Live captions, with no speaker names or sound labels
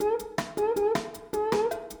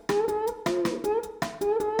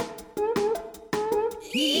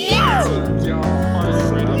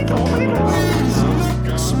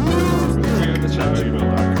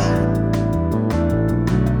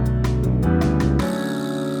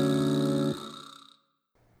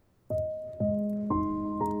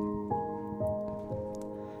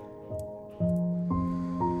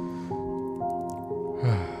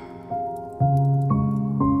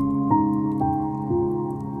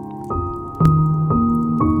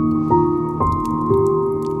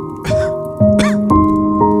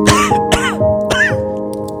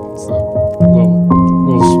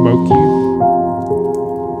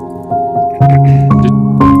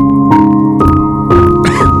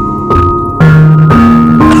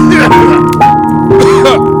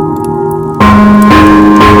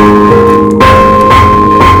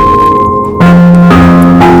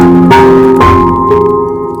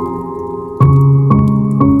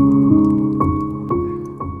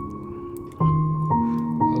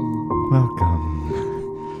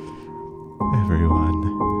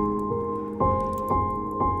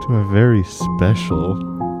very special,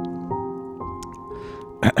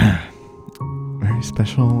 very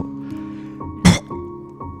special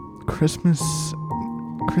Christmas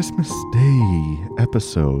Day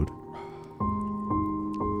episode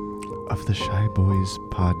of the Shy Bois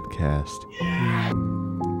podcast.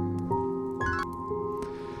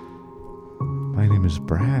 My name is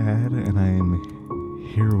Brad, and I am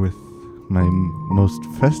here with my most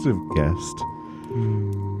festive guest.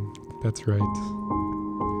 That's right.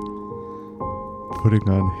 Putting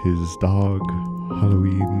on his dog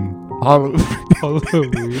Halloween.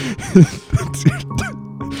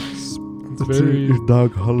 That's your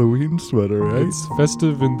dog Halloween sweater, right? It's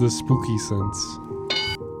festive in the spooky sense.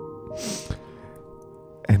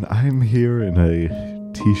 And I'm here in a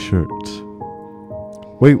t-shirt.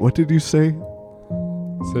 Wait, what did you say?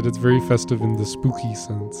 Said it's very festive in the spooky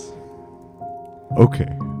sense.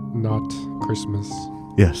 Okay. Not Christmas.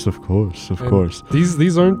 Yes, of course.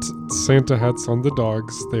 These aren't Santa hats on the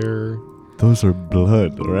dogs. They're Those are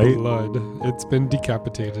blood, right? blood. It's been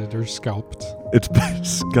decapitated or scalped. It's been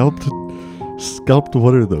scalped. Scalped,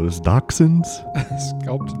 what are those? Dachshunds?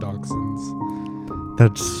 Scalped dachshunds.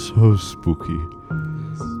 That's so spooky.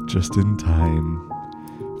 Just in time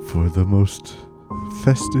for the most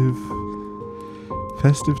festive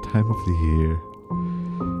time of the year.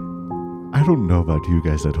 I don't know about you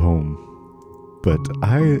guys at home, but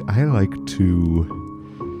I like to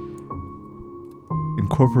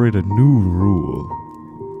incorporate a new rule,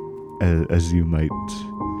 as you might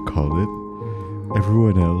call it.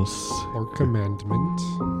 Everyone else, Or commandment.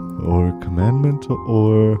 or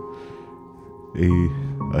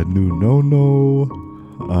a new no-no.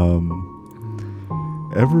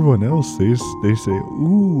 Everyone else, they say,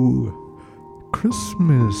 ooh,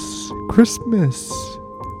 Christmas,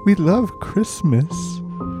 we love Christmas.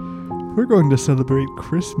 We're going to celebrate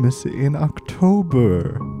Christmas in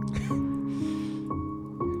October.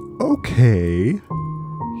 Okay,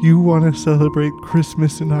 you want to celebrate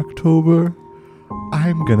Christmas in October?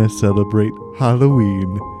 I'm gonna celebrate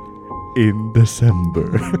Halloween in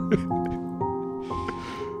December.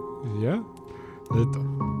 Yeah.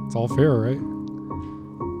 It's all fair, right?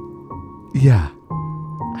 Yeah.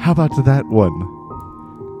 How about that one?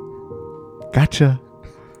 Gotcha.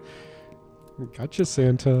 Gotcha,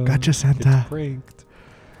 Santa. Gotcha, Santa. Get pranked.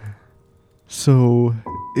 So,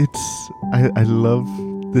 I love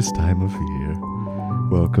this time of year.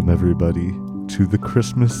 Welcome everybody to the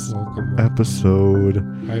Christmas Welcome. episode.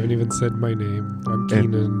 I haven't even said my name. I'm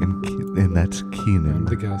Keenan. And that's Keenan. I'm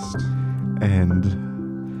the guest. And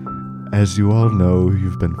as you all know,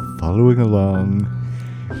 you've been following along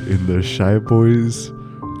in the Shy Bois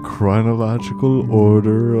chronological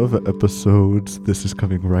order of episodes. This is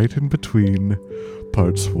coming right in between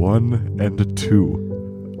parts 1 and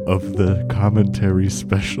 2 of the commentary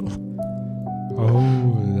special.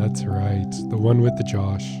 Oh, that's right. The one with the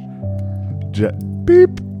Josh.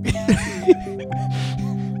 Beep.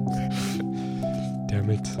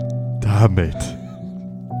 Damn it.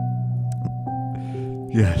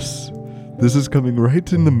 Yes, this is coming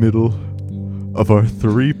right in the middle of our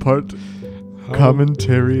 3-part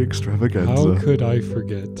commentary extravaganza. How could I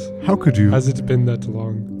forget? How could you? Has it been that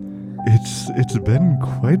long? It's been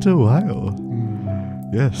quite a while.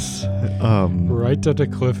 Yes. Right at a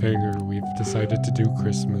cliffhanger, we've decided to do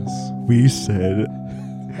Christmas. We said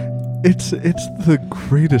it's the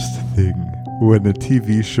greatest thing when a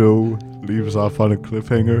TV show leaves off on a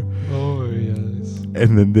cliffhanger. Oh yes.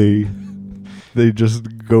 And then they just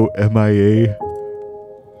go MIA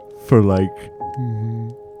for like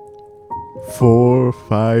 4 or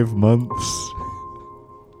 5 months,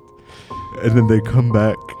 and then they come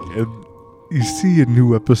back and you see a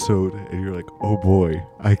new episode and you're like, oh boy,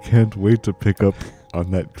 I can't wait to pick up on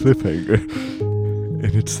that cliffhanger.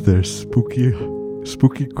 And it's their spooky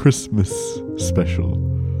Christmas special.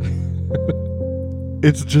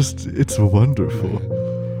 It's wonderful.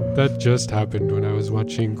 That just happened when I was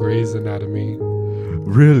watching Grey's Anatomy.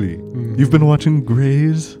 Really? You've been watching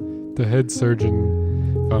Grey's? The head surgeon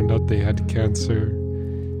found out they had cancer,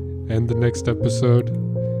 and the next episode,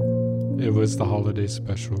 it was the holiday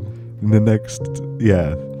special. And the next,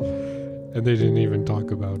 yeah. And they didn't even talk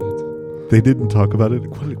about it. They didn't talk about it?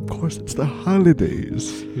 Well, of course, it's the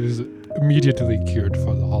holidays. He was immediately cured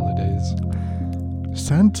for the holidays.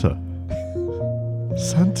 Santa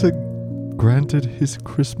granted his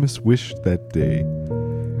Christmas wish that day.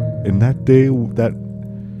 And that day, that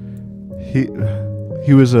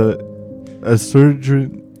he was a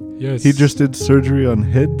surgeon. Yes. He just did surgery on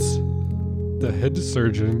heads. The head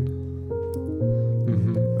surgeon.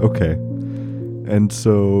 Okay. And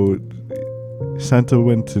so Santa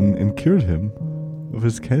went and cured him. of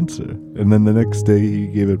his cancer. And then the next day he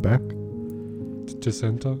gave it back. To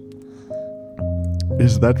Santa?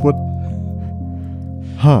 Is that what?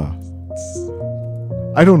 Huh.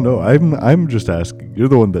 I don't know. I'm just asking. You're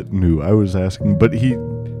the one that knew. I was asking. But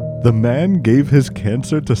the man gave his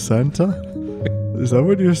cancer to Santa? Is that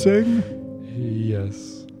what you're saying?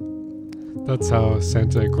 Yes. That's how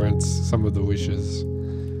Santa grants some of the wishes.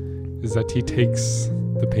 Is that he takes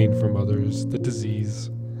the pain from others, the disease.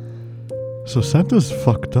 So Santa's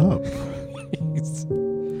fucked up.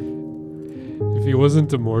 If he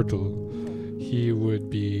wasn't immortal, he would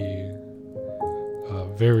be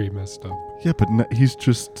very messed up. Yeah, but he's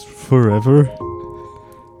just forever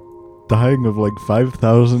dying of like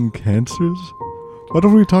 5,000 cancers? Why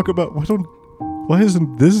don't we talk about... Why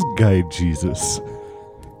isn't this guy Jesus?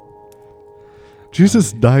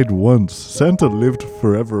 Jesus died once. Santa lived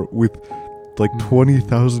forever with like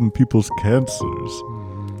 20,000 people's cancers.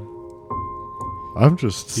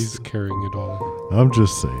 He's carrying it all. I'm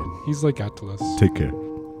just saying. He's like Atlas. Take care.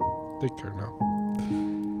 Take care now.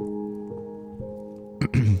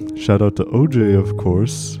 Shout out to OJ, of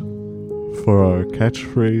course, for our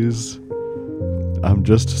catchphrase. I'm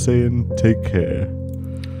just saying, take care.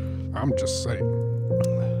 I'm just saying.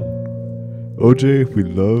 OJ, we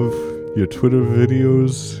love your Twitter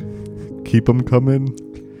videos. Keep them coming.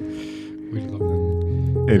 We love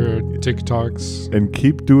them. Your TikToks. And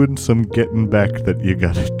keep doing some getting back that you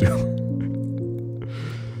gotta do.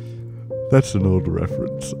 That's an old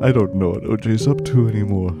reference. I don't know what OJ's up to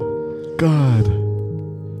anymore. God.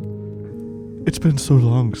 It's been so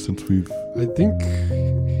long since we've... I think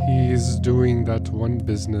he's doing that one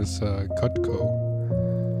business, Cutco.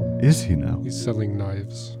 Is he now? He's selling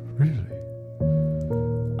knives. Really?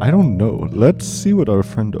 I don't know. Let's see what our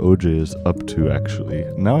friend OJ is up to, actually.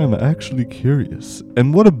 Now I'm actually curious.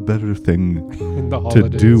 And what a better thing to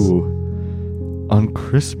do on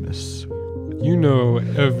Christmas. You know,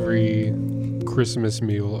 every Christmas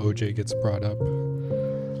meal OJ gets brought up.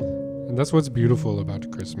 And that's what's beautiful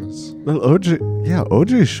about Christmas. Well,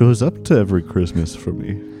 OJ shows up to every Christmas for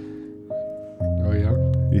me. Oh, yeah?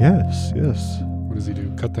 Yes. What does he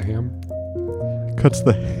do? Cut the ham? Cuts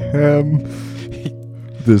the ham.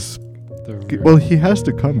 Well, he has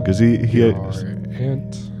to come because he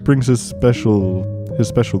brings his special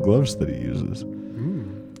gloves that he uses.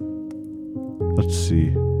 Let's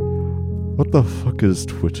see. What the fuck is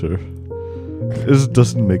Twitter? This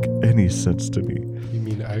doesn't make any sense to me. You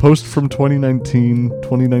mean Post from 2019,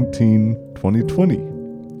 2020,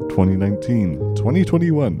 2019,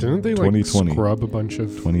 2021, Didn't they 2020, scrub a bunch of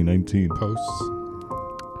 2019 posts?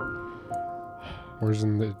 Or is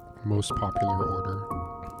in the most popular order?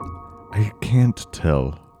 I can't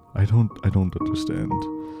tell. I don't understand.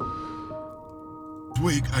 This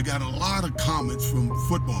week, I got a lot of comments from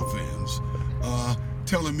football fans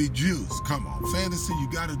telling me, Jews, come on, fantasy, you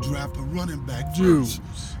got to draft a running back first.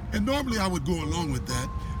 And normally I would go along with that,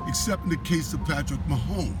 except in the case of Patrick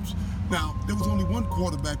Mahomes. Now, there was only one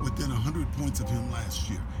quarterback within 100 points of him last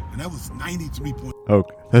year, and that was 93 points.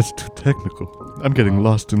 Okay, that's too technical. I'm getting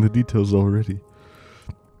lost in the details already.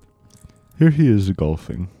 Here he is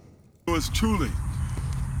golfing. It's truly.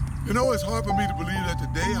 You know, it's hard for me to believe that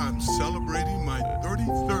today I'm celebrating my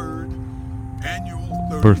 33rd annual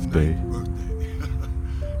birthday.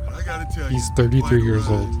 I gotta tell you, he's 33 years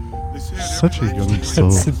old. Such a young soul.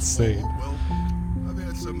 That's insane. Well, I've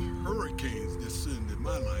had some hurricanes descend in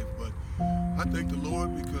my life, but I thank the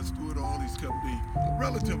Lord because through it all, He's kept me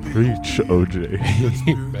relatively. Preach, OJ.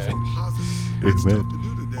 Amen. Amen.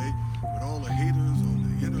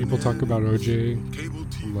 People talk about OJ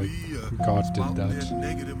like God did that.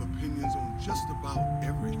 Negative opinions on just about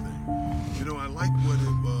everything. You know, I like what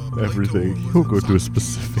everything. He'll go to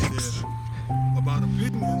specifics about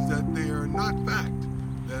opinions that they are not fact.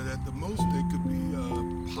 That at the most they could be a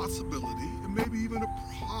possibility and maybe even a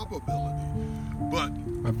probability. But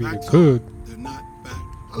I mean, it could. They're not fact.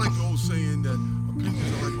 I like the old saying that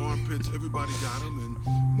opinions are like armpits. Everybody got them, and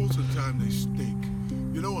most of the time they stink.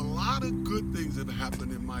 You know, a lot of good things have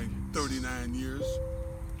happened in my 39 years.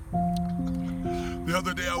 The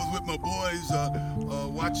other day I was with my boys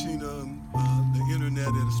watching the internet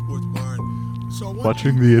at a sports bar.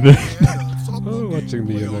 Watching the internet? Watching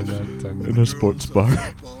the internet. In a sports bar.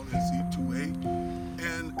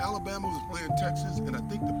 And Alabama was playing Texas, and I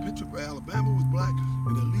think the pitcher for Alabama was black,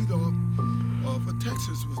 and the leadoff for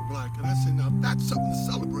Texas was black. And I said, now that's something to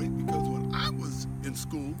celebrate, because when I was in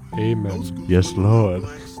school, Amen. those schools yes, Lord.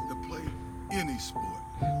 blacks to play any sport.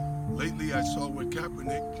 Lately, I saw where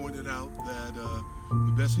Kaepernick pointed out that the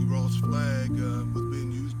Bessie Ross flag was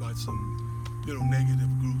being used by some, negative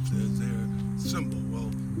groups as their symbol. Well,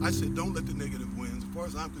 I said, don't let the negative wins. far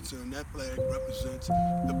as I'm concerned, that flag represents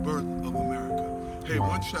the birth of America. Hey,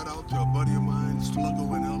 one shout out to a buddy of mine,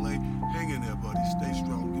 Sluggo in LA. Hang in there, buddy. Stay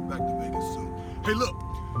strong. Get back to Vegas soon. Hey, look,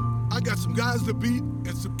 I got some guys to beat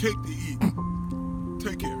and some cake to eat.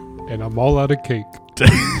 Take care. And I'm all out of cake.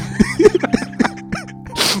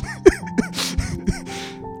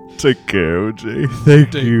 Take care, OJ.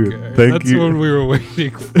 Thank you. Thank That's you. what we were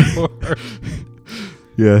waiting for.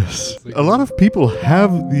 Yes. A lot of people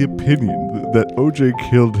have the opinion that OJ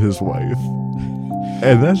killed his wife.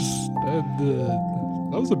 And that's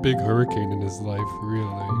That was a big hurricane in his life,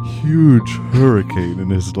 really. huge hurricane in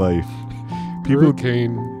his life.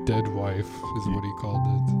 Hurricane dead wife is what he called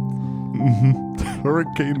it.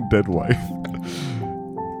 Hurricane dead wife.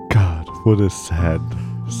 God, what a sad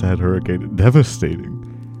hurricane. Devastating.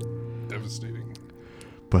 Devastating.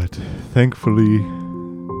 But thankfully,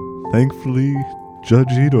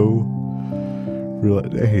 Judge Ito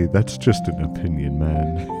realized, hey, that's just an opinion,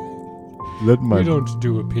 man. We don't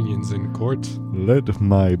do opinions in court. Let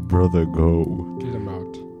my brother go. Get him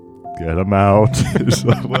out. Get him out. Is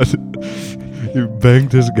that what? He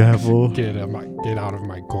banged his gavel. Get him out. Get out of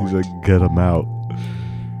my court. He's like, get him out.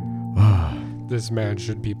 This man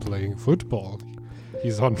should be playing football.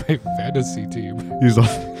 He's on my fantasy team. He's on.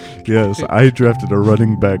 Yes, I drafted a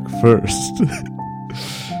running back first.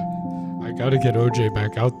 I gotta get OJ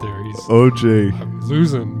back out there. OJ. I'm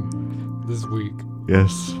losing this week.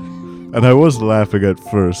 Yes. And I was laughing at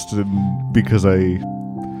first because I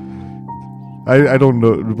don't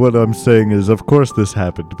know. What I'm saying is, of course this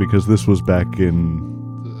happened because this was back in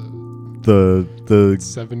the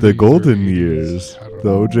 70s golden or 80s. years. I don't The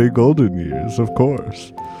know. OJ golden years, of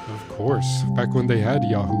course. Of course. Back when they had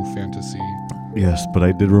Yahoo Fantasy. Yes, but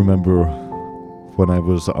I did remember when I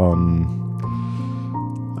was on...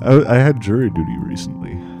 I had jury duty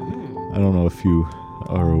recently. I don't know if you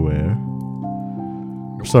are aware.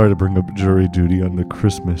 I'm sorry to bring up jury duty on the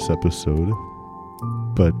Christmas episode,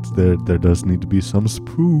 but there does need to be some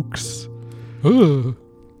spooks. Ugh.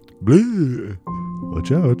 Bleh.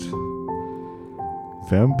 Watch out.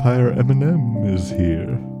 Vampire Eminem is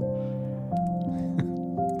here.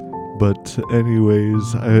 But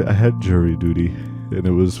anyways, I had jury duty, and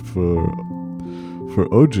it was for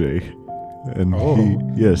OJ, and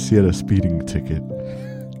he had a speeding ticket,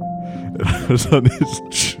 and I was on his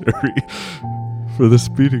jury for the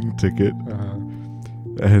speeding ticket,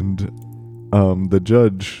 and the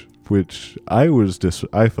judge, which I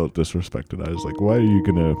felt disrespected. I was like, why are you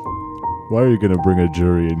gonna bring a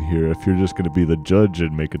jury in here if you're just gonna be the judge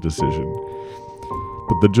and make a decision?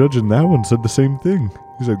 But the judge in that one said the same thing.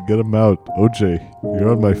 He said, get him out. OJ, you're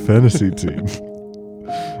on my fantasy team.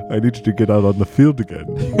 I need you to get out on the field again.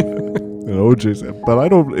 And OJ said, but I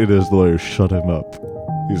don't, and his lawyer shut him up.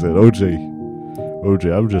 He said,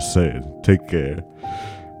 OJ, I'm just saying, take care.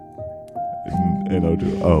 And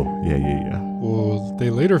OJ, oh, yeah. Well, they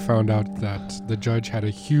later found out that the judge had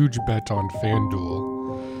a huge bet on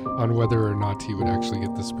FanDuel on whether or not he would actually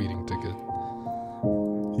get the speeding ticket.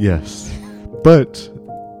 Yes. But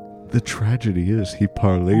the tragedy is he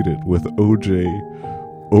parlayed it with OJ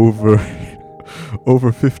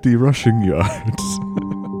over 50 rushing yards.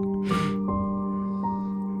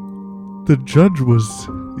 The judge was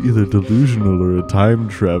either delusional or a time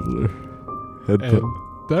traveler. And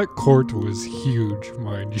that court was huge,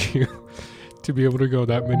 mind you. To be able to go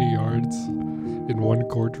that many yards in one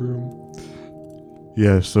courtroom.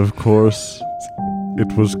 Yes, of course.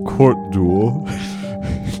 It was court duel.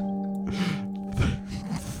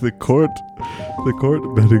 The court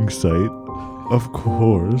betting site, of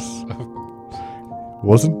course,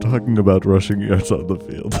 wasn't talking about rushing yards on the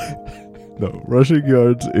field. No, rushing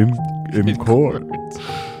yards in court.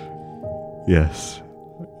 Yes.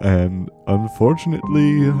 And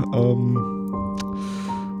unfortunately,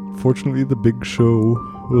 the Big Show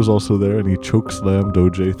was also there, and he chokeslammed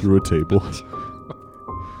OJ through a table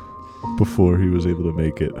before he was able to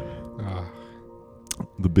make it.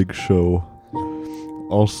 The Big Show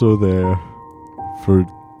also there for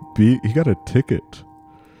he got a ticket.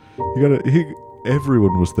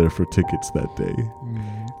 Everyone was there for tickets that day.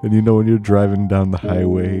 And you know when you're driving down the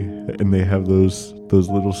highway and they have those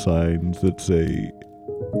little signs that say,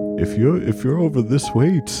 if you're over this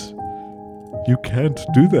weight, you can't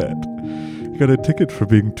do that. You got a ticket for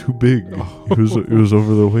being too big. It was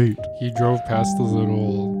over the weight. He drove past the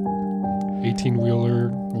little 18-wheeler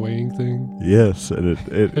weighing thing. Yes, and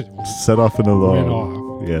it set off an alarm. Went off.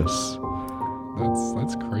 Yes.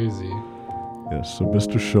 That's crazy. Yes, so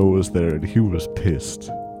Mr. Show was there and he was pissed.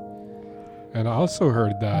 And I also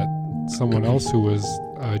heard that someone else who was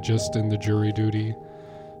just in the jury duty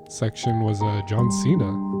section was John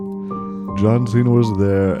Cena. John Cena was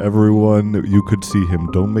there. Everyone, you could see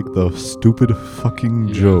him. Don't make the stupid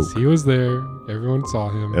fucking joke. Yes, he was there. Everyone saw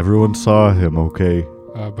him. Everyone saw him, okay?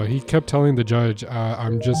 But he kept telling the judge,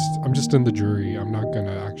 I'm just in the jury. I'm not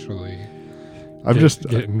gonna actually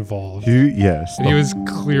get involved. Yes. And he was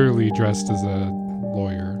clearly dressed as a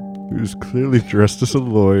lawyer. He was clearly dressed as a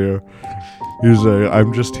lawyer. He was like,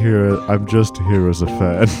 I'm just here as a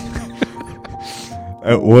fan.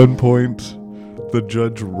 At one point, the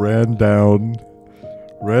judge ran down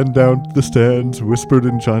to the stands, whispered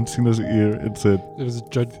in John Cena's ear, and said, It was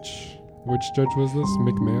Judge... Which judge was this?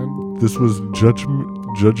 McMahon? This was Judge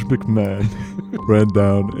McMahon. Ran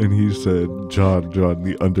down and he said, John,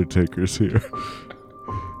 the Undertaker's here.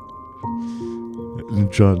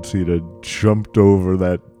 And John Cena jumped over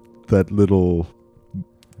that little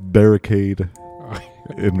barricade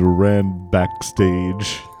and ran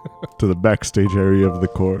backstage to the backstage area of the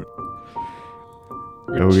court.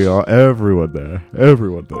 And everyone there.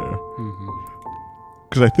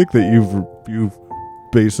 Because I think that you've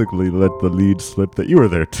basically let the lead slip that you were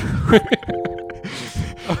there too.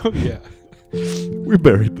 Oh yeah. We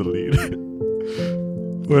buried the lead.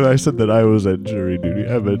 When I said that I was at jury duty,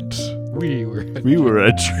 I meant we were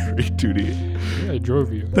at jury duty. Yeah, I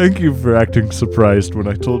drove you. Thank you for acting surprised when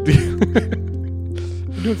I told you. You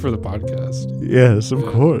do it for the podcast. Yes, of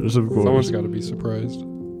course. Someone's got to be surprised.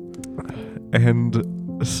 And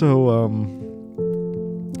so,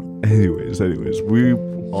 anyways,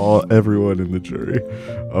 everyone in the jury.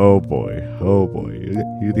 Oh boy.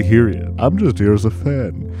 You hear it. I'm just here as a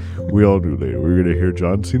fan. We all knew that we were gonna hear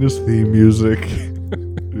John Cena's theme music.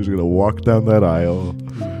 He was gonna walk down that aisle,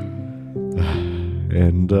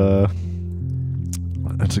 and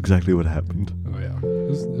that's exactly what happened. Oh yeah,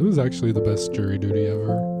 it was actually the best jury duty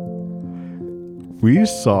ever. We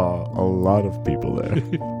saw a lot of people there.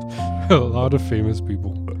 A lot of famous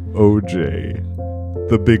people. OJ.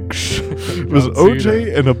 The big it was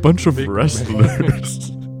OJ and a bunch of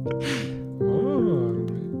wrestlers.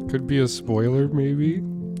 Oh, could be a spoiler, maybe.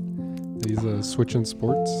 He's switching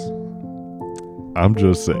sports. I'm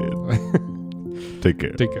just saying. Take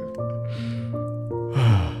care.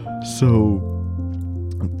 So,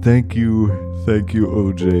 thank you,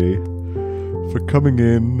 OJ, for coming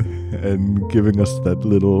in and giving us that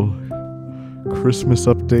little Christmas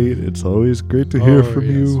update. It's always great to hear from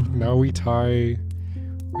you. Now we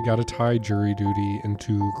gotta tie jury duty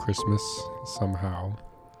into Christmas somehow.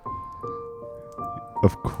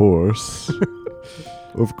 Of course.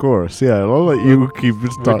 Yeah, I'll let you keep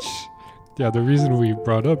talking. Yeah, the reason we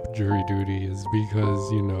brought up jury duty is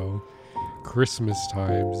because, Christmas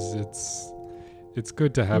times, it's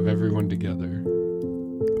good to have everyone together.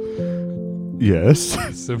 Yes.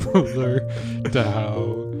 Similar to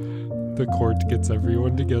how the court gets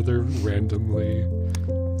everyone together randomly.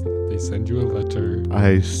 They send you a letter.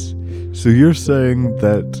 So you're saying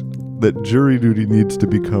that jury duty needs to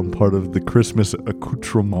become part of the Christmas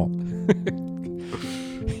accoutrement.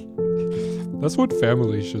 That's what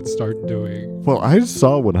families should start doing. Well, I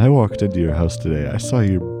saw when I walked into your house today, I saw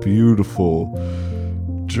your beautiful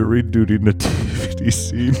jury duty nativity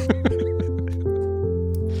scene.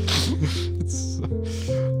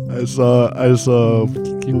 I saw.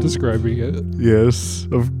 Keep describing it. Yes,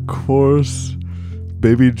 of course.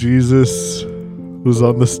 Baby Jesus was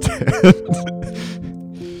on the stand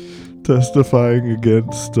testifying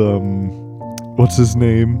against what's his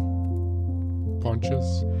name?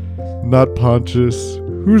 Pontius. Not Pontius.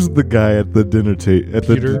 Who's the guy at the dinner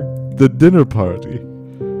Peter? The dinner party?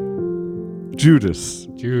 Judas.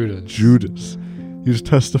 He was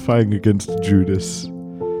testifying against Judas.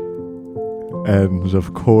 And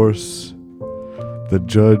of course, the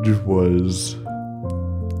judge was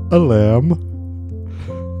a lamb.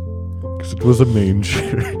 Because it was a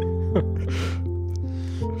manger.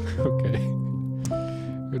 Okay.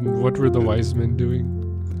 And what were the wise men doing?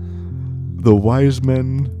 The wise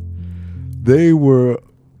men, you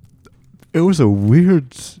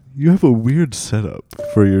have a weird setup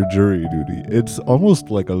for your jury duty. It's almost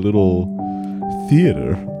like a little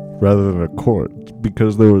theater rather than a court,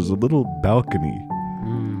 because there was a little balcony,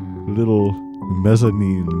 little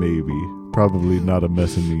mezzanine maybe, probably not a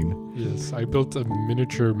mezzanine. Yes, I built a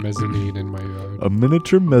miniature mezzanine in my yard. A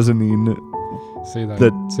miniature mezzanine. Say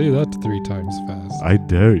that 3 times fast. I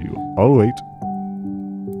dare you. I'll wait.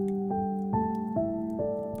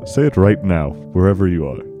 Say it right now, wherever you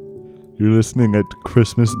are. You're listening at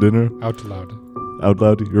Christmas dinner. Out loud. Out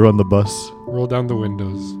loud. You're on the bus. Roll down the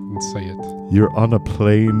windows and say it. You're on a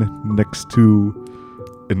plane next to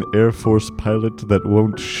an Air Force pilot that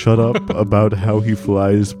won't shut up about how he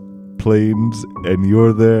flies planes, and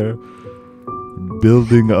you're there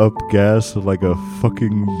building up gas like a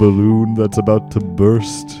fucking balloon that's about to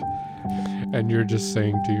burst. And you're just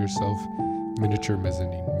saying to yourself, miniature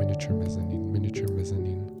mezzanine, miniature mezzanine, miniature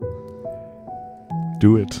mezzanine.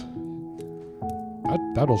 Do it.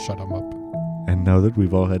 That'll shut them up. And now that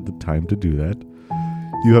we've all had the time to do that,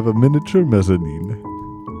 you have a miniature mezzanine.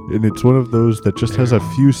 And it's one of those that just has a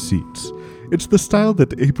few seats. It's the style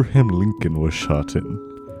that Abraham Lincoln was shot in.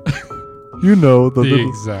 You know, the little...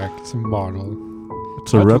 exact model.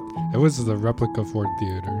 It's a It was the replica Ford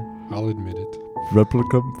Theater. I'll admit it.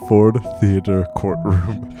 replica Ford Theater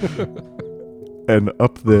courtroom. And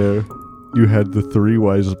up there, you had the three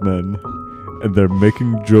wise men. And they're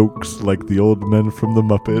making jokes like the old men from the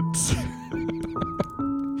Muppets.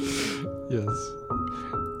 Yes.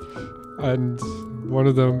 And one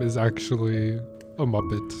of them is actually a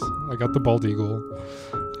Muppet. I got the bald eagle.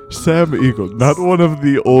 Sam Eagle, not one of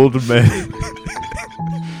the old men.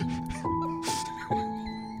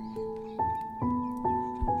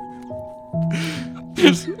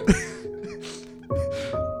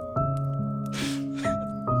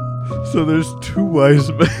 So there's two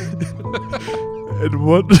wise men and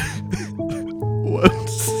one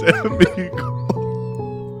Sam Eagle.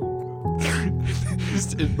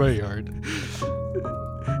 Just in my yard.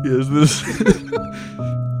 Yes,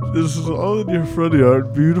 this is all in your front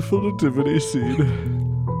yard. Beautiful nativity scene.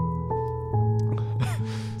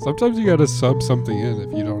 Sometimes you gotta sub something in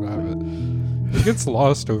if you don't have it. It gets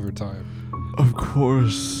lost over time. Of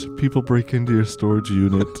course, people break into your storage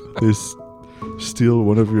unit. They steal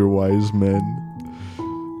one of your wise men.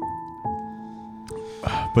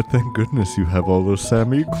 But thank goodness you have all those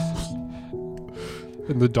Sam Eagles.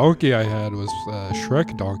 And the donkey I had was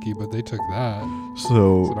Shrek donkey, but they took that.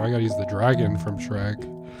 So So now I gotta use the dragon from Shrek.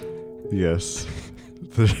 yes.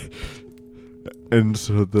 And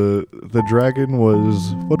so the dragon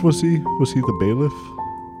was, what was he? Was he the bailiff?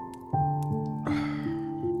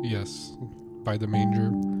 Yes, by the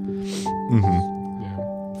manger. Mm-hmm. Yeah.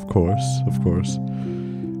 Of course.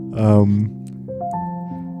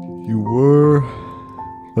 You were,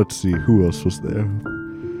 let's see, who else was there?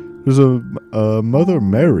 There's a Mother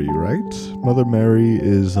Mary, right? Mother Mary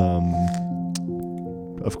is,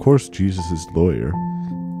 of course, Jesus' lawyer.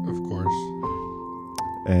 Of course.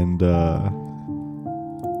 And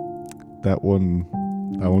that one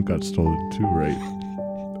got stolen too, right?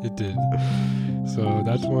 It did. So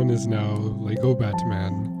that one is now Lego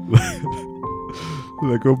Batman.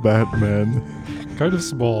 Lego Batman. Kind of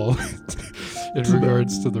small in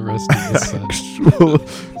regards to the rest of the set. Actual,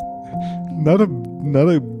 not a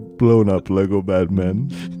blown up Lego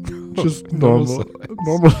Batman. Just normal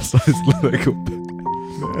size Lego Batman.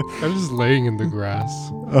 I'm just laying in the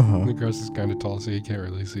grass. Uh-huh. The grass is kind of tall, so you can't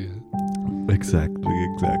really see it.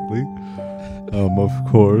 Exactly. Of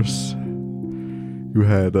course, you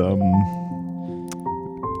had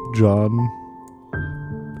John.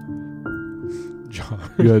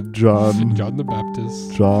 You had John. John the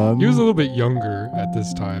Baptist. John. He was a little bit younger at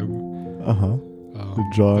this time. Uh-huh.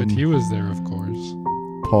 But he was there, of course.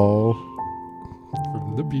 Paul.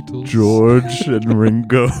 From the Beatles. George and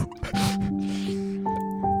Ringo.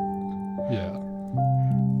 Yeah.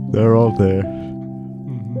 They're all there.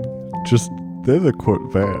 Mm-hmm. Just, they're the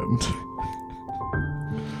court band.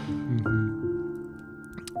 Mm-hmm.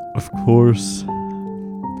 Of course,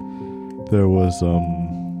 there was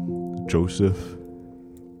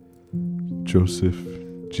Joseph,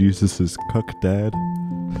 Jesus' cuck dad.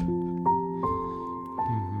 Mm-hmm.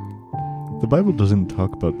 The Bible doesn't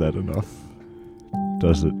talk about that enough,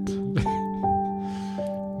 does it?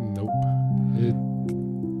 Nope. It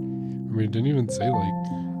didn't even say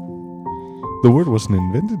The word wasn't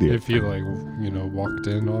invented yet. if he walked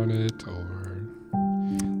in on it, or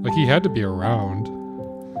he had to be around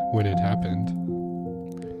when it happened.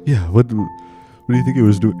 Yeah, what do you think he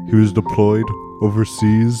was doing? He was deployed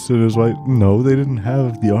overseas and his wife? No, they didn't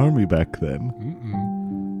have the army back then.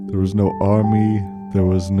 Mm-mm. There was no army. There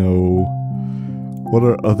was no... What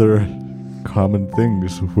are other common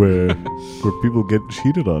things where people get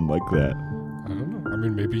cheated on like that? I don't know.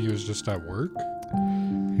 Maybe he was just at work.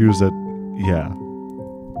 He was at... Yeah.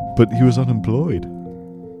 But he was unemployed.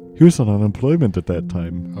 He was on unemployment at that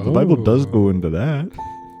time. The Bible does go into that.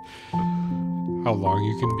 How long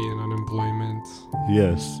you can be in unemployment.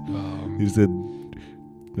 Yes. He said...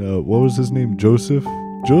 what was his name? Joseph?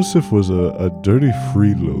 Joseph was a dirty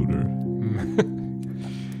freeloader.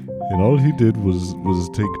 And all he did was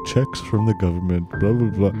take checks from the government, blah, blah,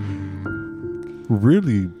 blah.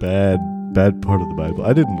 Really bad part of the Bible.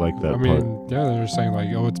 I didn't like that part. Yeah, they're saying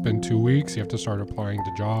it's been 2 weeks, you have to start applying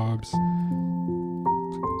to jobs.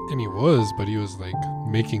 And he was, but he was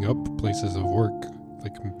making up places of work,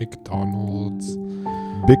 like McDonald's.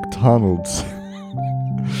 McDonald's.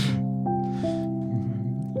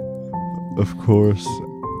 Of course.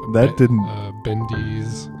 That didn't...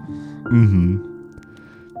 Bendy's. Mm-hmm.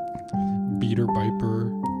 Beater Piper.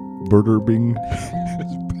 Burger Bing.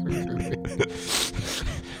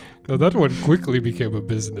 Now that one quickly became a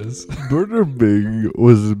business. Burger Bing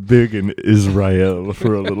was big in Israel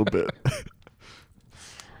for a little bit.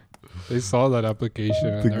 They saw that application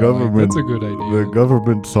and The they're government, like, that's a good idea. The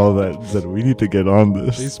government saw that and said, we need to get on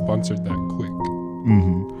this. They sponsored that quick.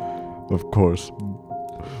 Mm-hmm. Of course.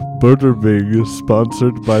 Burger Bing is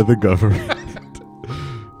sponsored by the government.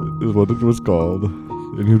 Is what it was called.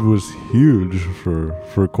 And it was huge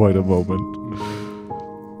for quite a moment.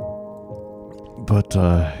 But,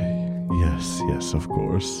 yes, of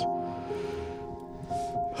course.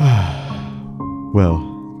 Well.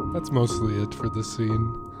 That's mostly it for the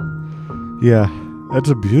scene. Yeah, that's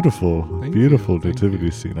a beautiful Thank nativity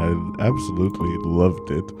you. scene. I absolutely loved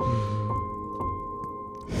it.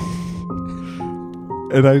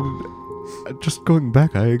 And just going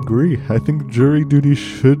back, I agree. I think jury duty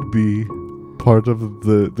should be part of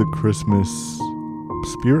the Christmas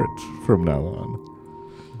spirit from now on.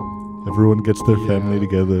 Everyone gets their family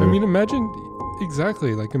together. I mean, imagine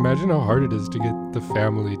how hard it is to get the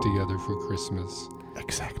family together for Christmas.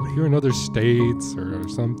 Exactly. If you're in other states or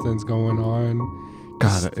something's going on.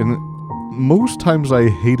 God, and most times I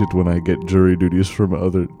hate it when I get jury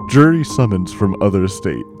summons from other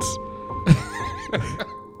states.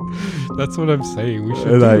 That's what I'm saying. We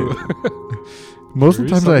should And do. Most of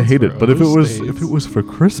the times I hate it, but if it other was for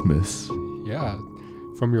Christmas, Yeah.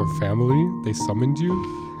 From your family, they summoned you.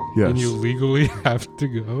 yes, And you legally have to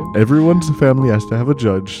go. everyone's family has to have a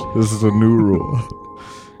judge. This is a new rule.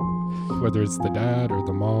 Whether it's the dad or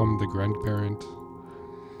the mom, the grandparent.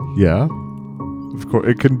 Yeah, of course,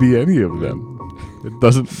 it can be any of them. It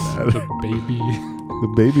doesn't matter. The baby. The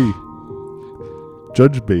baby,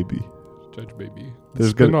 Judge Baby, Judge Baby.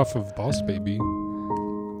 There's Spin-off of Boss Baby.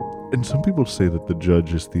 and some people say that the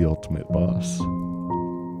judge is the ultimate boss.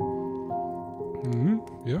 Mm-hmm.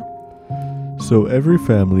 Yeah. So every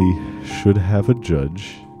family should have a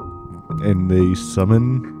judge, and they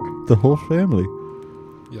summon the whole family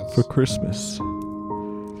Yes. for Christmas.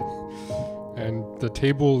 And the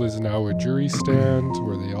table is now a jury stand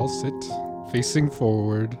where they all sit facing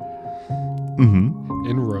forward Mm-hmm.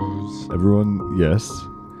 in rows. Everyone, yes.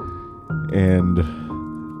 And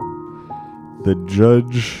the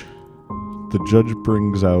judge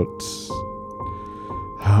brings out...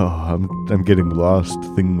 Oh, I'm getting lost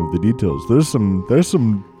thinking of the details. There's some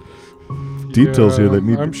details here that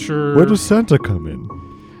need... I'm sure. Where does Santa come in?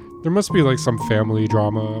 There must be like some family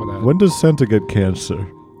drama that When does Santa get cancer?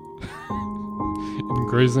 in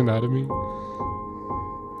Grey's Anatomy.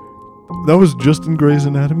 That was just in Grey's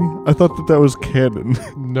Anatomy? I thought that was canon.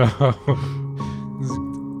 No. This is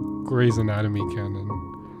Grey's Anatomy canon.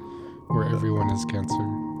 Where everyone has cancer.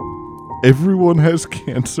 Everyone has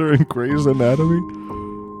cancer in Grey's Anatomy?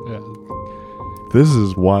 Yeah. This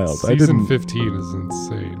is wild. Season 15 is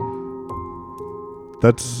insane.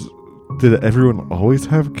 Did everyone always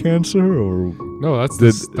have cancer, or No, that's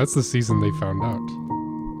the season they found out.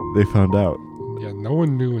 they found out? Yeah, no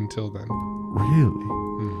one knew until then. Really?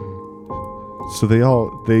 Mhm. So they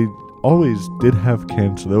always did have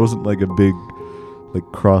cancer. There wasn't like a big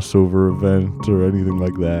crossover event or anything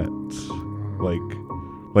like that.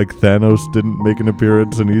 Like Thanos didn't make an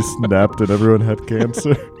appearance and he snapped and everyone had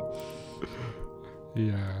cancer.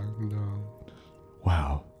 Yeah, no.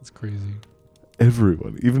 Wow. It's crazy.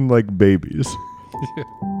 Everyone, even like babies.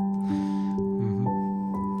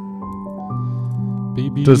 Mhm.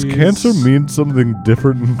 Babies. Does cancer mean something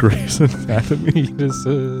different in Grey's Anatomy?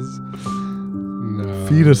 fetuses? No.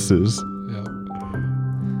 Fetuses.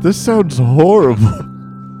 Yeah. This sounds horrible.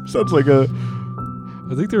 Sounds like a...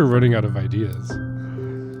 I think they're running out of ideas.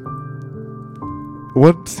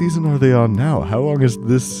 What season are they on now? How long has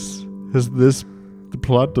this the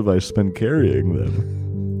plot device been carrying them?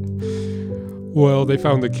 Well, they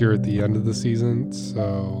found the cure at the end of the season,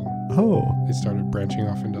 so Oh. they started branching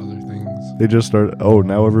off into other things. They just started... Oh,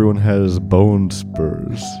 now everyone has bone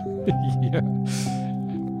spurs. Yeah.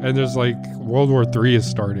 And there's like World War III is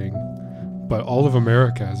starting, but all of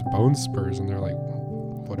America has bone spurs, and they're like,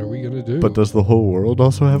 what are we gonna do? But does the whole world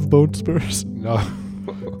also have bone spurs? No.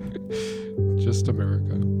 Just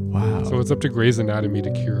America. Wow. So it's up to Grey's Anatomy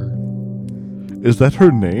to cure. Is that her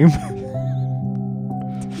name?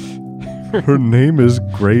 Her name is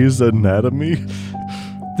Grey's Anatomy?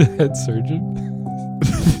 The head surgeon?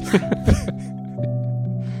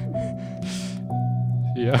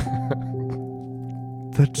 Yeah.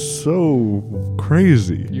 That's so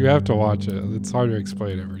crazy. You have to watch it. It's hard to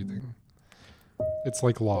explain everything. It's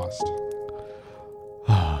like Lost.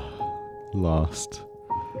 Lost.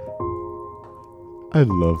 I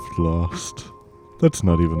loved Lost. That's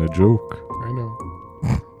not even a joke. I know.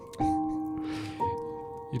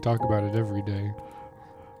 You talk about it every day.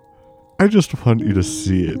 I just want you to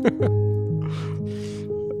see it.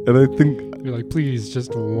 And I think... You're like, please,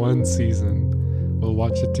 just one season. We'll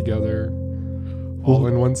watch it together. All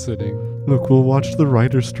in one sitting. Look, we'll watch the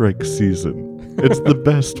writer's strike season. It's the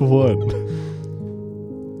best one.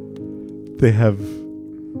 They have...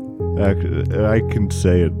 I can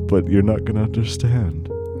say it, but you're not going to understand.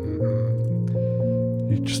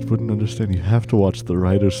 You just wouldn't understand. You have to watch the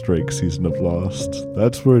writer's strike season of Lost.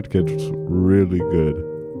 That's where it gets really good.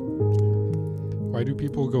 Why do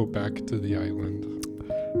people go back to the island?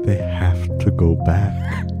 They have to go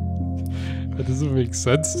back. That doesn't make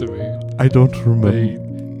sense to me. I don't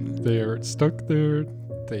remember. They are stuck there.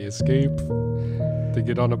 They escape. They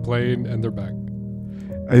get on a plane and they're back.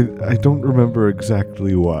 I don't remember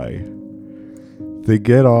exactly why. They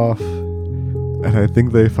get off, and I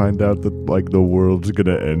think they find out that, like, the world's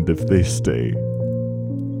gonna end if they stay.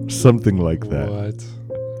 Something like that. What?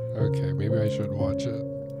 Okay, maybe I should watch it.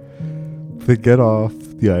 They get off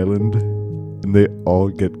the island, and they all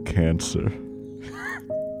get cancer.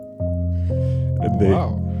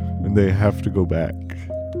 And they have to go back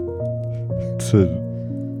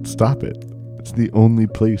to stop it. It's the only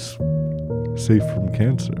place safe from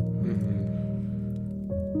cancer.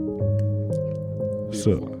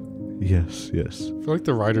 So, yes. I feel like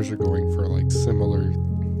the writers are going for like similar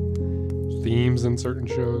themes in certain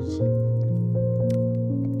shows.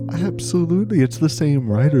 Absolutely. It's the same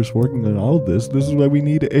writers working on all this. This is why we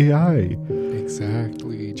need AI.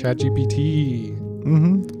 Exactly. ChatGPT.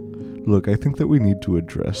 Look, I think that we need to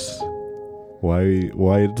address why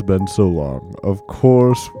it's been so long. Of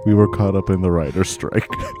course, we were caught up in the writer's strike.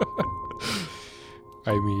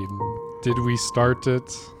 I mean, did we start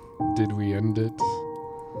it? Did we end it?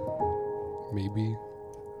 Maybe.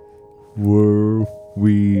 Were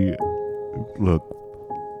we... Look,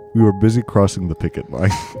 we were busy crossing the picket line.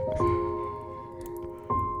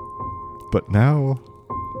 But now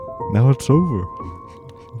it's over.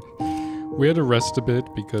 We had to rest a bit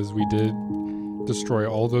because we did destroy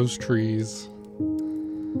all those trees.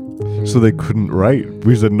 So they couldn't write.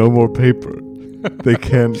 We said no more paper. They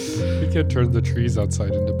can't... We can't turn the trees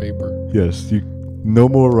outside into paper. Yes, no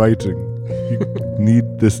more writing.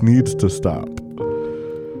 This needs to stop.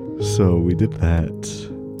 So we did that.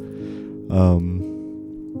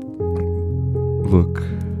 Look,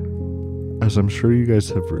 as I'm sure you guys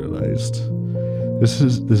have realized, this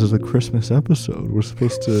is a Christmas episode. We're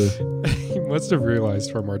supposed to... You must have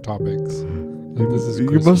realized from our topics that this is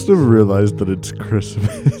You must have realized that it's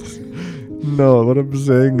Christmas. No, what I'm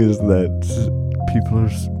saying is that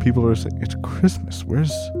people are saying it's Christmas.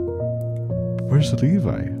 Where's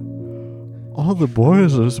Levi? All the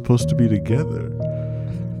boys are supposed to be together.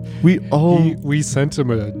 We sent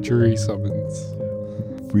him a jury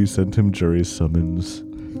summons. We sent him jury summons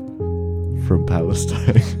from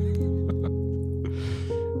Palestine.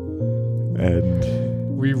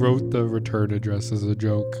 And we wrote the return address as a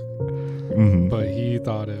joke. But he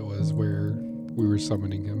thought it was where we were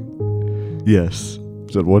summoning him. Yes.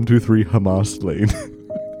 It's at 123 Hamas Lane.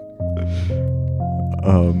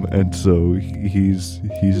 And so he's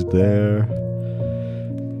there.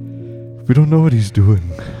 We don't know what he's doing.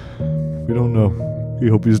 We don't know. We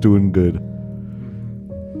hope he's doing good.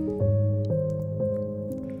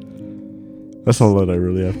 That's all that I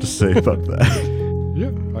really have to say about that.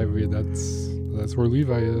 Yeah, I mean that's where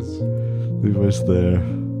Levi is. Levi's there.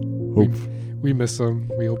 We miss him.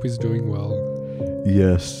 We hope he's doing well.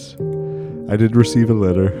 Yes. I did receive a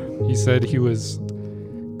letter. He said he was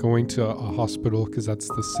going to a hospital because that's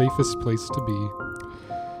the safest place to be.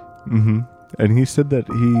 And he said that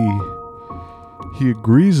he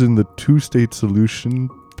agrees in the two-state solution,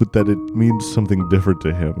 but that it means something different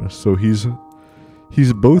to him. So he's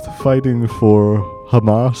both fighting for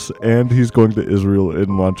Hamas and he's going to Israel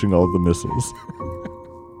and launching all the missiles.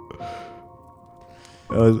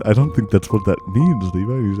 I don't think that's what that means,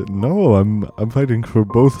 Levi. He said, no, I'm fighting for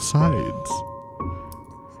both sides.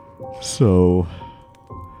 So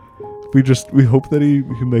we hope that he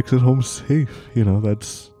makes it home safe. You know,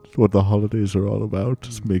 that's what the holidays are all about,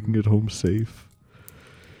 is making it home safe.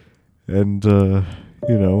 And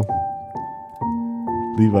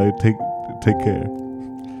Levi, take care.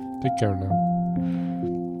 Take care now.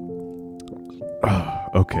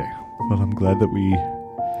 Okay. Well, I'm glad that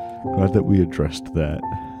we addressed that.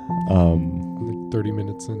 Like 30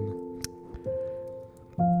 minutes in.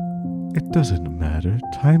 It doesn't matter.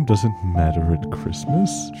 Time doesn't matter at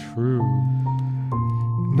Christmas. True.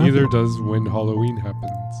 Nothing- Neither does when Halloween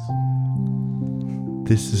happens.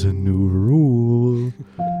 This is a new rule.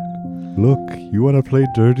 Look, you want to play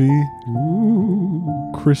dirty, Ooh.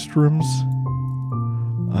 Christrums?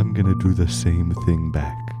 I'm gonna do the same thing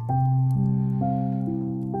back.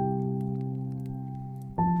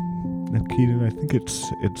 Now, Keaton, I think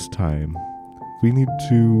it's time. We need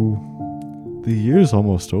to. The year's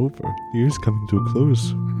almost over. The year's coming to a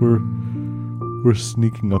close. We're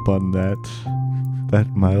sneaking up on that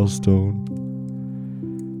milestone.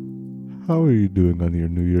 How are you doing on your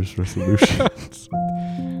New Year's resolutions?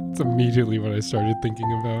 That's immediately what I started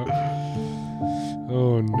thinking about.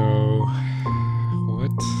 Oh no.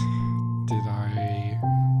 What did I...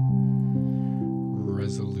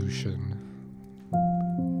 Resolution.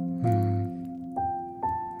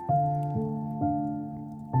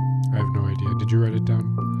 I have no idea. Did you write it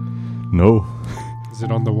down? No, Is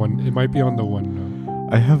it on the one? It might be on the one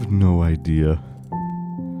note. I have no idea.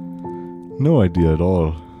 No idea at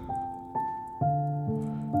all.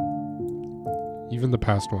 Even the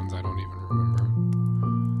past ones I don't even remember.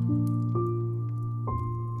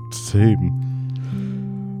 Same.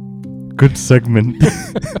 Good segment.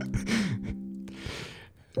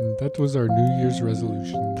 And that was our New Year's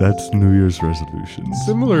resolution. That's New Year's resolutions.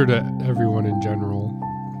 Similar to everyone in general,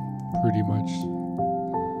 pretty much.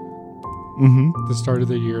 Mm-hmm. The start of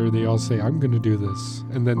the year, they all say, I'm going to do this.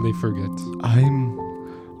 And then they forget. I'm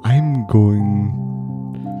going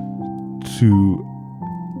to...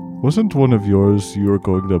 Wasn't one of yours you were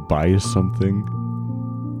going to buy something?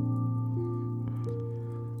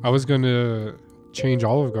 I was going to change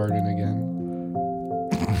Olive Garden again.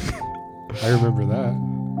 I remember that.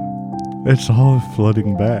 It's all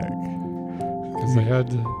flooding back. Because I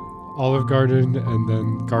had Olive Garden and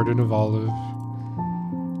then Garden of Olive.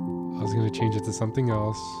 I was going to change it to something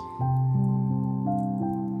else.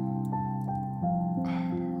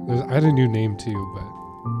 I had a new name too, but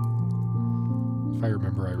if I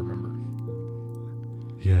remember, I remember.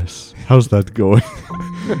 Yes. How's that going?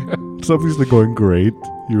 It's obviously going great.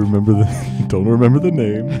 You remember don't remember the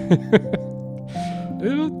name.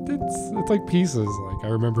 It's like pieces. Like I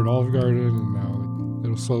remembered Olive Garden, and now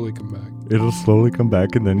it'll slowly come back. It'll slowly come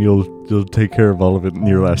back, and then you'll take care of all of it in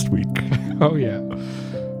your last week. Oh yeah,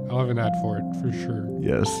 I'll have an ad for it for sure.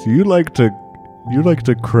 Yes, you like to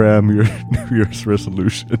cram your New Year's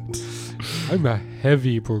resolutions. I'm a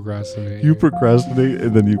heavy procrastinator. You procrastinate,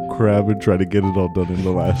 and then you cram and try to get it all done in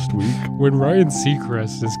the last week. When Ryan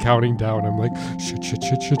Seacrest is counting down, I'm like, shit.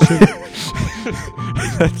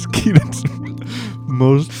 That's Keaton's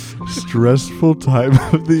most stressful time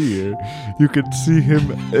of the year. You can see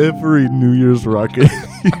him every New Year's rocket.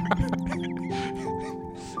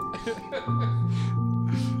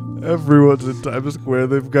 Everyone's in Times Square.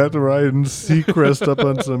 They've got Ryan Seacrest up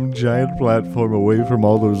on some giant platform away from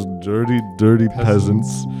all those dirty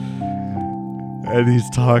peasants. And he's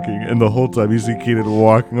talking, and the whole time you see Keaton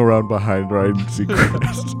walking around behind Ryan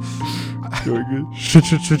Seacrest. Going, shit.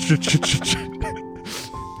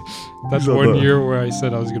 That's So one the- year where I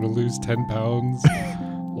said I was going to lose 10 pounds.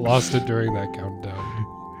 Lost it during that countdown.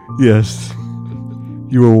 Yes.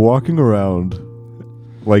 You were walking around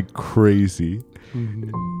like crazy.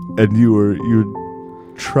 Mhm. And you're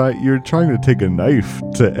trying to take a knife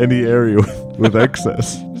to any area with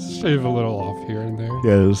excess. Just shave a little off here and there.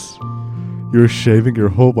 Yes, you're shaving your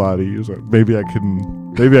whole body. You're like, maybe I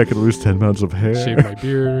can lose 10 pounds of hair. Shave my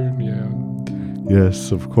beard, yeah.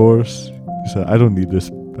 Yes, of course. You said, I don't need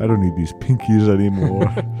this. I don't need these pinkies anymore.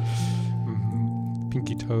 Mhm.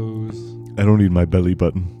 Pinky toes. I don't need my belly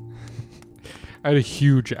button. I had a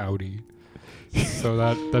huge Audi. So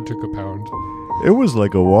that took a pound. It was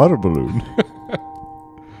like a water balloon.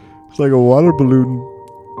 It's like a water balloon,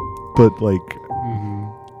 but like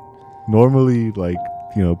normally, like,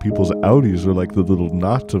 you know, people's Audis are like the little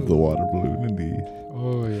knot of the water balloon in the.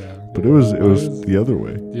 Oh yeah. But it was the other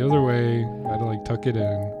way. The other way, I had to like tuck it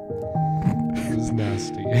in. It was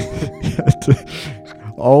nasty.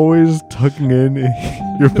 Always tucking in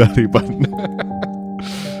your belly button.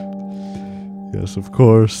 Yes, of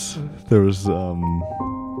course. There was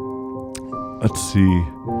let's see.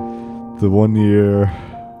 The one year,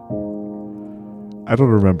 I don't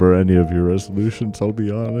remember any of your resolutions, I'll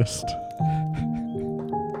be honest.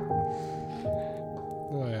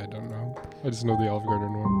 I don't know. I just know the Olive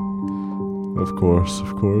Garden one. Of course.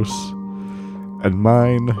 And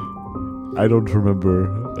mine, I don't remember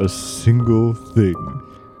a single thing.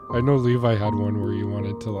 I know Levi had one where he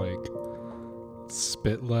wanted to like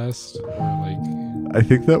spit less or like I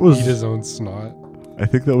think that was eat his own snot. I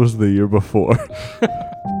think that was the year before.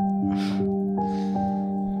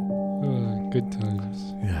 Good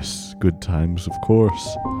times. Yes, good times, of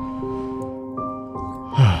course.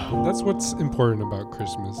 That's what's important about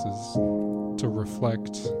Christmas, is to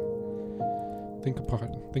reflect. Think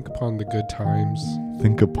upon the good times.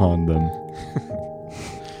 Think upon them.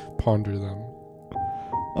 Ponder them.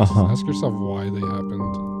 Uh-huh. Ask yourself why they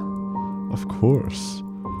happened. Of course.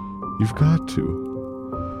 You've got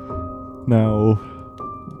to. Now,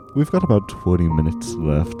 we've got about 20 minutes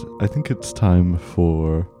left. I think it's time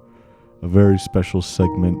for a very special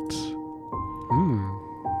segment.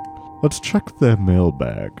 Let's check the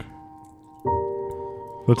mailbag.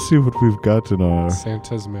 Let's see what we've got in our...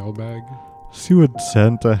 Santa's mailbag. See what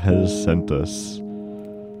Santa has sent us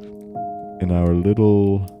in our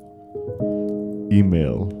little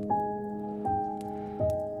email.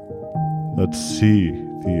 Let's see.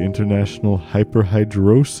 The International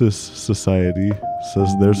Hyperhidrosis Society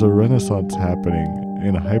says there's a renaissance happening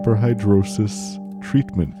in hyperhidrosis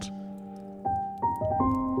treatment.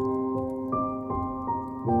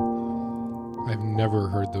 I've never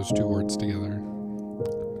heard those two words together.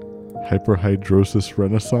 Hyperhidrosis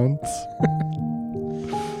renaissance?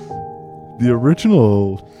 The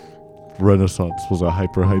original renaissance was a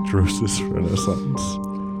hyperhidrosis renaissance.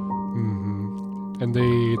 Mm-hmm. And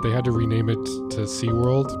they had to rename it to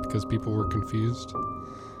SeaWorld because people were confused.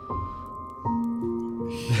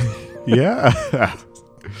 Yeah.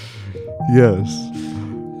 Yes.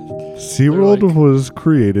 SeaWorld was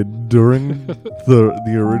created during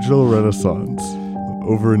the original Renaissance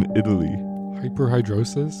over in Italy.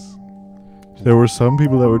 Hyperhidrosis? There were some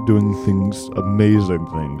people that were doing amazing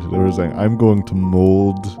things. They were saying, I'm going to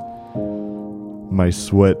mold my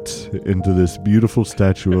sweat into this beautiful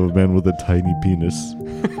statue of a man with a tiny penis.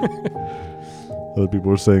 Other people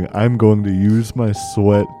were saying, I'm going to use my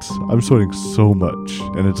sweat. I'm sweating so much,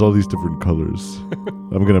 and it's all these different colors.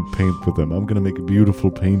 I'm going to paint with them. I'm going to make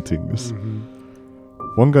beautiful paintings. Mm-hmm.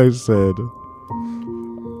 One guy said,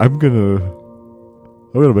 I'm gonna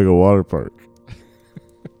make a water park.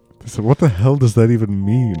 I said, what the hell does that even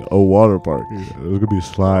mean? A water park? There's gonna be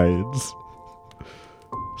slides.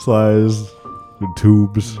 Slides and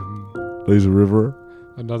tubes. Mm-hmm. There's a river.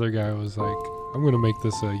 Another guy was like, I'm going to make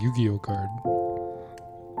this a Yu-Gi-Oh card.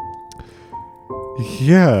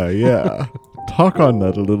 Yeah. Talk on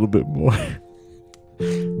that a little bit more.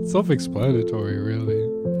 Self-explanatory, really.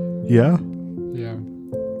 Yeah? Yeah.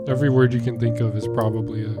 Every word you can think of is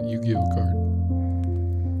probably a Yu-Gi-Oh card.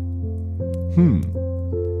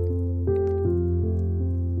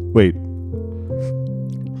 Wait.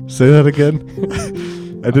 Say that again?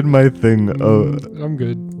 I did my thing. I'm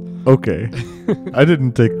good. Okay. I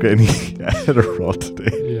didn't take any Adderall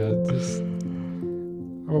today. Yeah,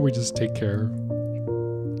 how about we just take care?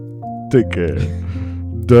 Take care.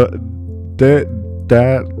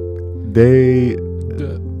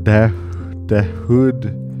 Hood.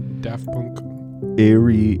 Daft Punk.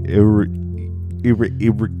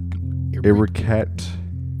 Ericat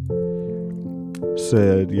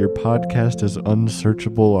said your podcast is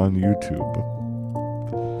unsearchable on YouTube.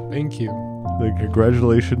 Thank you.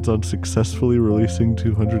 Congratulations on successfully releasing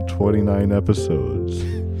 229 episodes.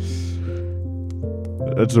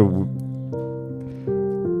 That's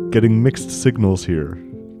getting mixed signals here,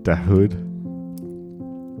 Dahood.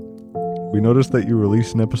 We noticed that you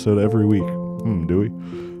release an episode every week. Do we?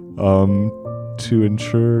 To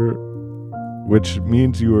ensure, which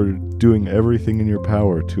means you are doing everything in your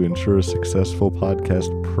power to ensure a successful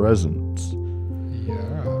podcast presence.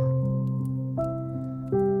 Yeah.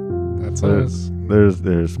 That's us.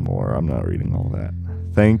 There's more. I'm not reading all that.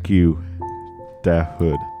 Thank you,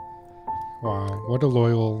 Dahood. Wow, what a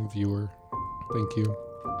loyal viewer. Thank you.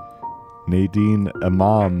 Nadine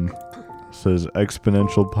Imam says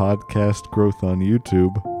exponential podcast growth on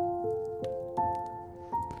YouTube.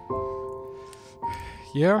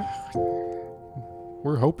 Yeah,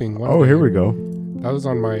 we're hoping. Oh, here we go. That was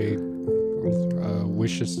on my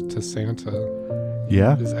wishes to Santa.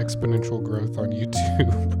 Yeah? Is exponential growth on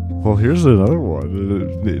YouTube. Well, here's another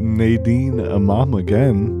one. Nadine Imam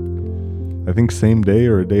again. I think same day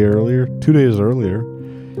or a day earlier. 2 days earlier.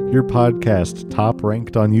 Your podcast top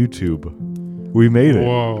ranked on YouTube. We made it.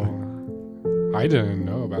 Whoa. I didn't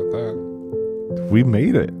know about that. We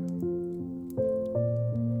made it.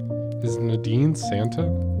 Is Nadine Santa?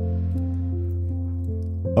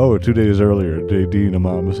 Oh, 2 days earlier, Nadine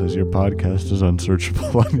Imam says your podcast is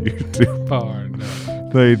unsearchable on YouTube. Oh, no.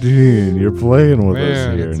 Nadine, you're playing with us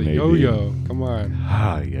Man, here, it's a Nadine. yo-yo. Come on.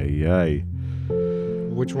 Ay.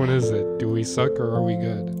 Which one is it? Do we suck or are we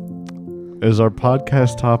good? Is our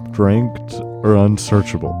podcast top ranked or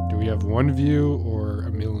unsearchable? Do we have 1 view or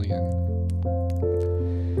 1 million?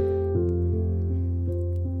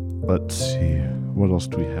 Let's see. What else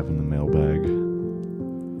do we have in the mailbag?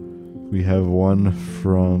 We have one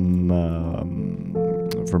from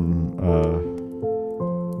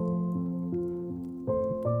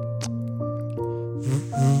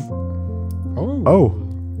Oh.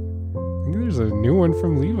 I think there's a new one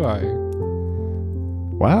from Levi.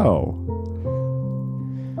 Wow.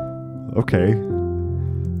 Okay.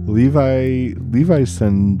 Levi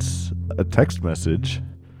sends a text message.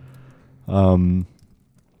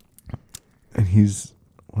 And he's,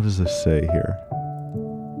 what does this say here?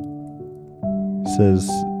 It says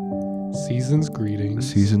Season's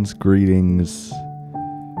greetings.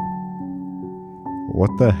 What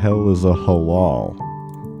the hell is a halal?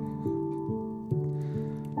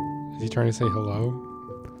 Is he trying to say hello?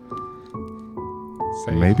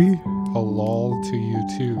 Say Maybe? halal to you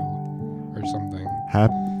too, or something.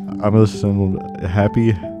 I'm listening.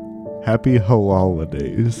 Happy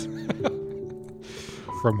holidays.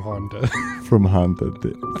 From Honda. From Honda.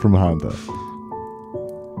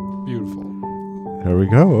 Beautiful. There we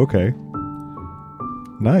go. Okay.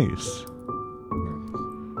 Nice.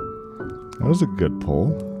 That was a good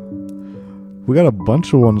poll. We got a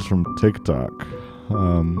bunch of ones from TikTok.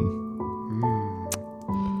 And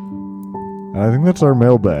I think that's our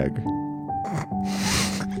mailbag.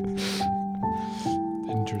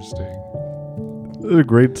 Interesting. This is a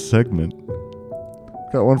great segment.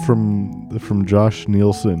 Got one from Josh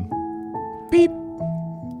Nielsen. Beep.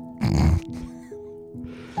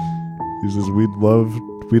 He says we'd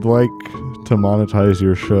like to monetize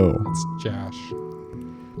your show. It's Josh.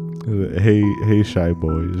 Hey, Shy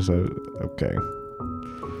Bois. Okay.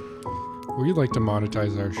 We'd like to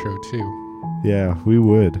monetize our show too. Yeah, we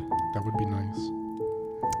would. That would be nice.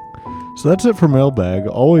 So that's it for mailbag.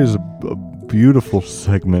 Always a beautiful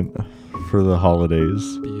segment for the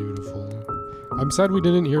holidays. Beautiful. I'm sad we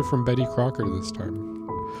didn't hear from Betty Crocker this time.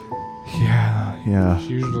 Yeah.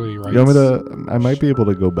 She usually writes. You want me to? I might be able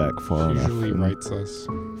to go back far She enough. usually and writes us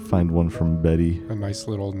find one from Betty. a nice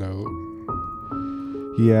little note.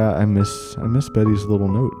 Yeah, I miss Betty's little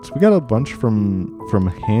notes. We got a bunch from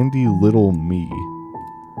Handy Little Me.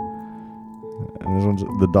 And this one's,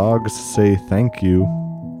 the dogs say thank you.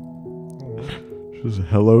 She says,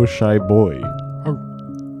 hello, Shy Boy.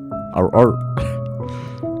 Arr.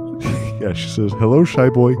 Yeah, she says, hello, Shy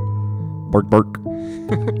Boy. Bark, bark.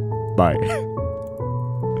 Bye.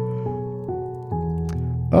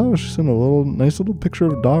 Oh, she sent a nice little picture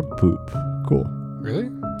of dog poop. Cool. Really?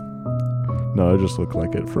 No, it just looked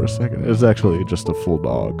like it for a second. It's actually just a full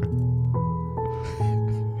dog.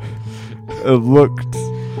 It looked.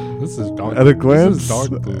 This is dog. At a glance, This is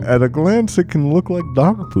dog poop. at a glance, it can look like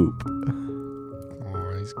dog poop.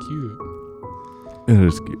 Oh, he's cute. It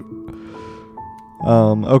is cute.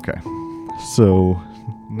 Okay. So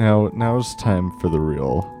now it's time for the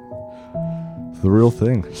real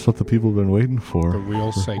thing. It's what the people have been waiting for. The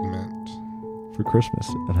real segment. For Christmas.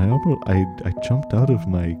 And I jumped out of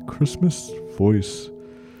my Christmas voice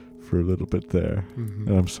for a little bit there. Mm-hmm.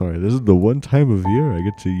 And I'm sorry. This is the one time of year I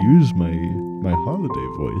get to use my holiday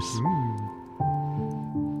voice.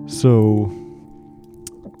 So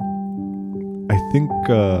I think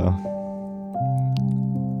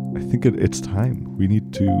it's time. We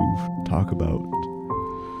need to talk about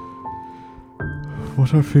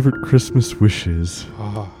what our favorite Christmas wish is.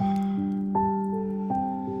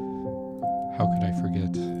 How could I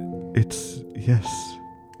forget? Yes.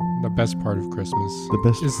 The best part of Christmas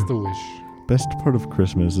is the wish. Best part of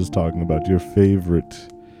Christmas is talking about your favorite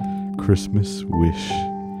Christmas wish.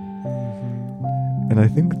 And I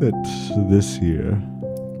think that this year,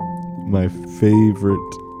 my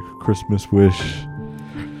favorite Christmas wish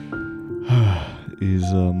is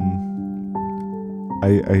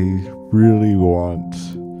I really want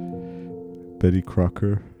Betty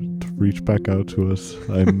Crocker to reach back out to us.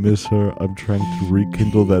 I miss her. I'm trying to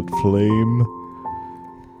rekindle that flame.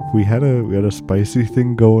 We had a spicy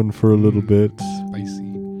thing going for a little bit. Spicy.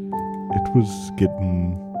 It was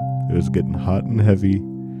getting hot and heavy,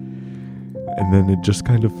 and then it just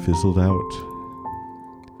kind of fizzled out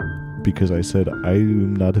because I said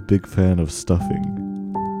I'm not a big fan of stuffing.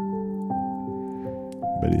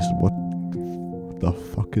 Betty said, "What the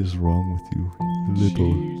fuck is wrong with you,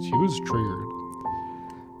 little?" She was triggered.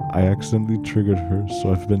 I accidentally triggered her,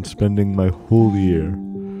 so I've been spending my whole year.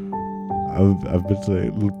 I've been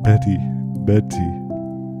saying, Betty,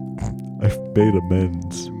 I've made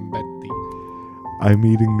amends. Betty. I'm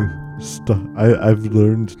eating stuff. I've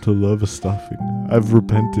learned to love stuffing. I've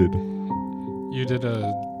repented. You did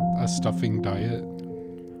a stuffing diet?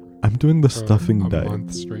 I'm doing the stuffing diet. A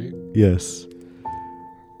month straight? Yes.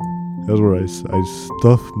 That's where I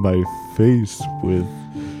stuff my face with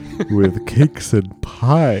with cakes and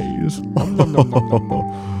pies. Nom, nom, nom, nom, nom,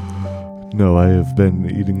 nom. No, I have been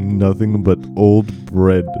eating nothing but old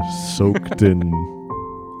bread soaked in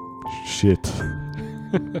shit.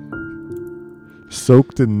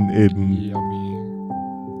 Soaked in Yummy.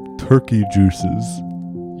 turkey juices.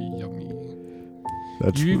 Yummy.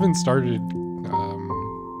 That's You even started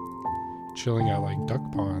chilling at like duck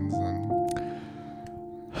ponds and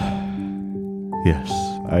yes.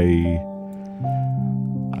 I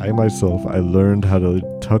myself, I learned how to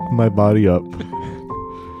tuck my body up,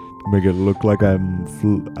 make it look like I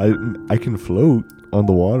can float on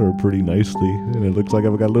the water pretty nicely, and it looks like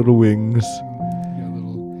I've got little wings. you got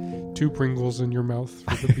little 2 Pringles in your mouth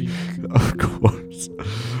for the beak.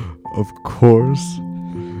 Of course.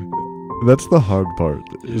 That's the hard part.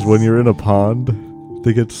 Is when you're in a pond,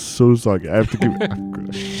 they get so soggy. I have to keep.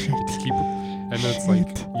 And it's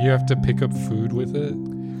like you have to pick up food with it,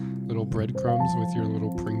 little breadcrumbs with your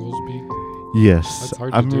little Pringles beak. Yes, That's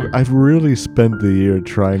hard to do. I've really spent the year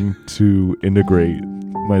trying to integrate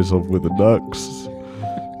myself with the ducks.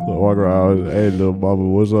 So I walk around, hey little mama,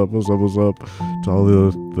 what's up? To all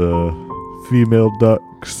the female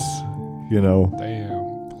ducks, you know.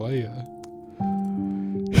 Damn, playa.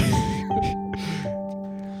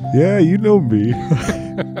 Yeah, you know me.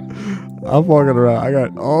 I'm walking around. I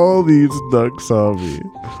got all these ducks on me.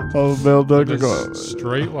 All the male ducks are going.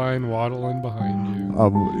 Straight line waddling behind you.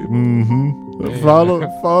 Mm-hmm. Yeah.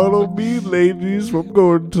 Follow me, ladies. I'm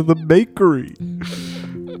going to the bakery.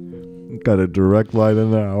 Got a direct line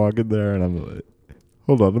in there. I walk in there, and I'm like,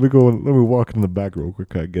 hold on. Let me walk in the back real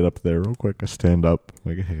quick. I get up there real quick. I stand up.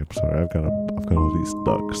 Like, hey, I'm sorry. I've got all these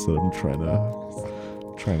ducks that I'm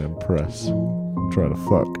trying to impress. I'm trying to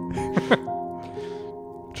fuck.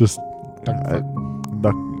 Just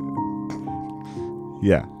duck.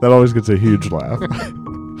 Yeah, that always gets a huge laugh.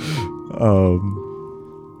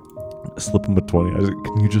 Slip him a 20. I was like,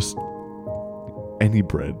 can you just any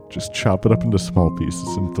bread, just chop it up into small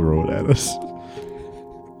pieces and throw it at us.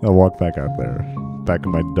 I walk back out there, back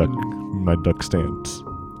in my duck stance.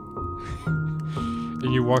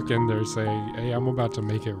 And you walk in there saying, hey, I'm about to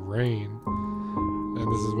make it rain. And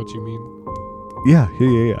this is what you mean? Yeah.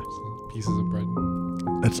 Some pieces of bread.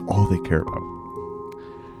 That's all they care about.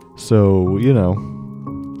 So, you know,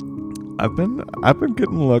 I've been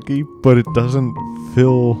getting lucky, but it doesn't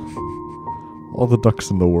fill all the ducks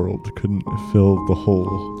in the world couldn't fill the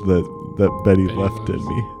hole that Betty left in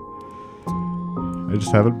me. I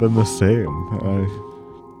just haven't been the same.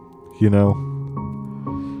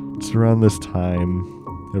 It's around this time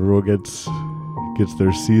everyone gets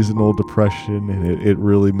their seasonal depression, and it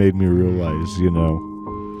really made me realize,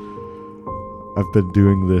 I've been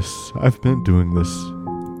doing this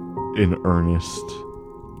in earnest.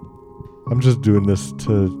 I'm just doing this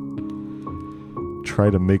to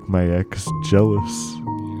try to make my ex jealous.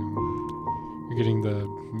 You're getting the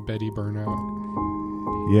Betty burnout.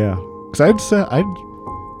 Yeah, because I'd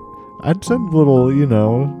send little,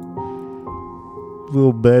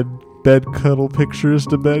 little bed cuddle pictures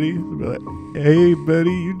to Betty. I'd be like, hey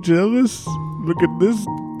Betty, you jealous? Look at this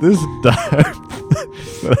duck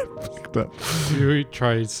that I picked up. You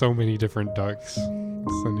tried so many different ducks,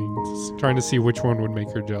 trying to see which one would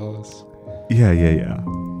make her jealous. Yeah.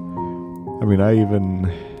 I mean, I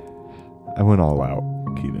went all out,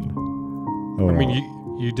 Keaton.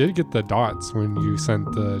 You did get the dots when you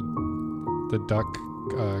sent the duck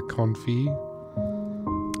confit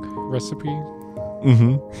recipe.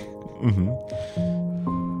 Mm-hmm.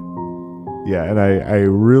 Yeah, and I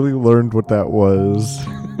really learned what that was.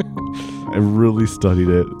 I really studied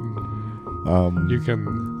it. You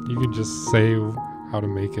can just say how to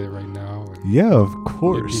make it right now. Yeah, of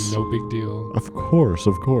course. It'd be no big deal. Of course.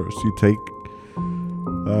 You take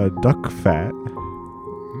duck fat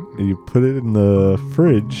and you put it in the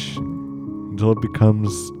fridge until it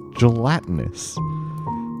becomes gelatinous,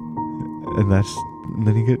 and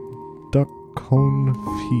then you get duck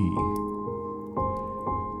confit.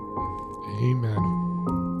 Amen.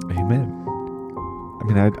 I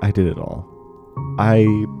mean, I did it all. I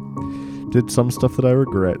did some stuff that I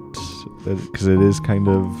regret, because it is kind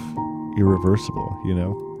of irreversible,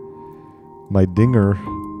 My dinger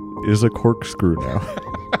is a corkscrew now.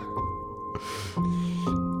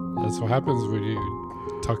 That's what happens when you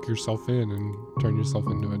tuck yourself in and turn yourself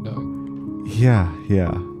into a duck. Yeah.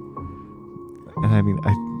 And I mean,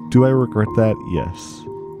 do I regret that? Yes.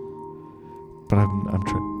 But I'm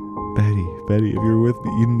trying. Betty, if you're with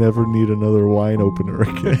me, you never need another wine opener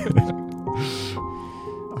again.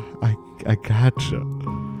 I gotcha.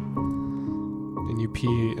 And you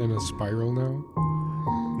pee in a spiral now?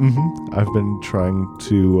 Mm-hmm. I've been trying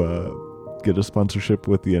to get a sponsorship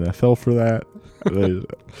with the NFL for that.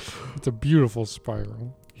 It's a beautiful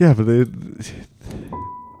spiral. Yeah, but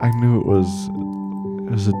I knew it was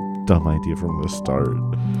a dumb idea from the start.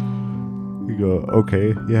 You go,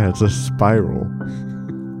 okay, yeah, it's a spiral.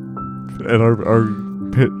 And our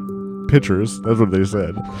pitchers, that's what they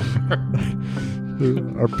said.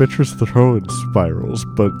 Our pitchers throw in spirals,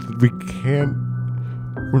 but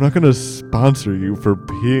we're not going to sponsor you for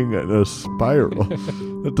being in a spiral.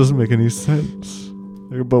 That doesn't make any sense.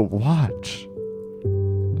 But watch.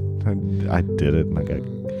 I did it, and I got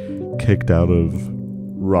kicked out of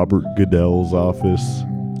Robert Goodell's office.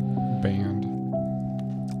 Banned.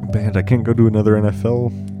 I can't go to another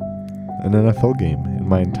NFL game in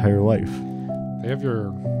my entire life. They have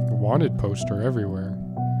your wanted poster everywhere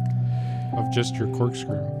of just your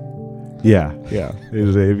corkscrew. Yeah.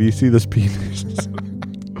 If you see this penis,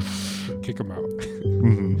 kick them out.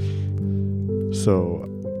 Mm-hmm. So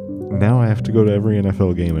now I have to go to every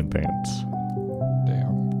NFL game in pants.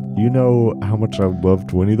 Damn. You know how much I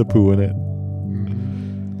loved Winnie the Pooh in it.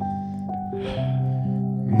 Mm-hmm.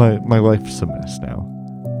 My life's a mess now.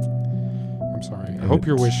 I'm sorry. I hope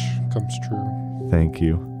your wish comes true. Thank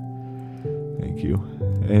you.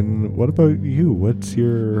 And what about you? What's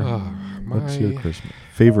your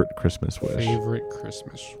favorite Christmas wish?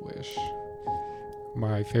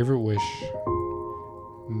 My favorite wish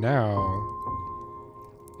now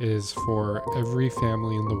is for every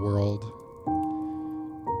family in the world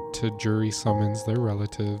to jury summons their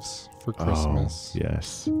relatives for Christmas. Oh,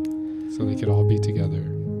 yes. So they could all be together.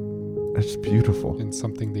 That's beautiful. In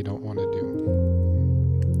something they don't want to do.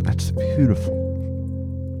 That's beautiful.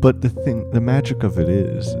 But the magic of it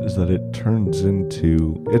is that it turns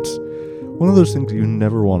into, it's one of those things you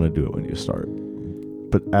never want to do it when you start.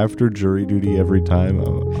 But after jury duty every time,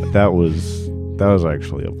 that was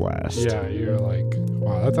actually a blast. Yeah, you're like,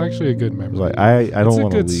 wow, that's actually a good memory. Like I don't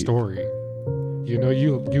want to leave. It's a good story. You know,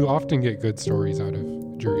 you often get good stories out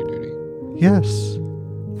of jury duty. Yes.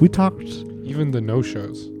 We talked. Even the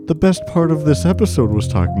no-shows. The best part of this episode was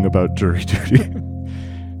talking about jury duty.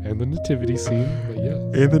 And the nativity scene, but yes.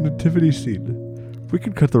 And the nativity scene. We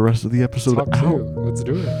could cut the rest of the episode Top out. 2. Let's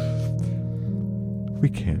do it. We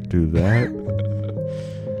can't do that.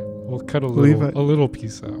 We'll cut a little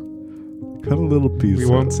piece out. Cut a little piece. We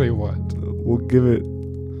won't say what. We'll give it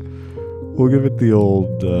the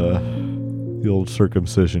old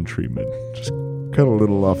circumcision treatment. Just cut a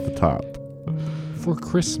little off the top. For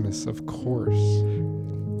Christmas, of course.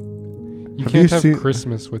 You can't have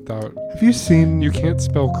Christmas without... Have you seen... You can't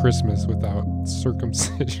spell Christmas without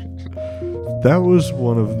circumcision. That was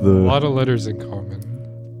one of the... A lot of letters in common.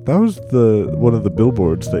 That was one of the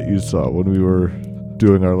billboards that you saw when we were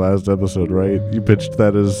doing our last episode, right? You pitched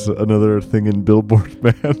that as another thing in Billboard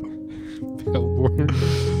Man. Billboard?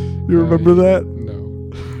 You remember that? No.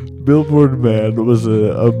 Billboard Man was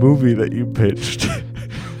a movie that you pitched.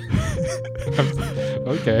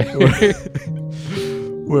 Okay.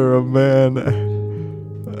 Where a man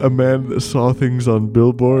saw things on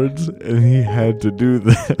billboards and he had to do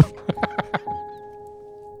them.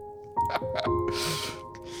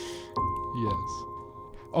 Yes.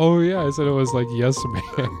 Oh yeah, I said it was like Yes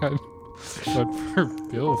Man, but for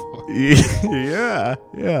billboard. Yeah.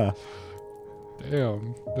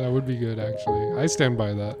 Damn, that would be good actually. I stand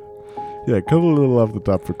by that. Yeah, cut a little off the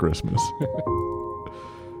top for Christmas.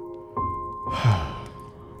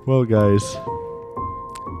 Well, guys.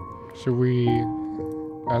 Should we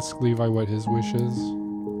ask Levi what his wish is?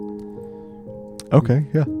 Okay,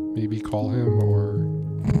 yeah. Maybe call him or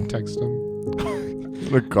text him.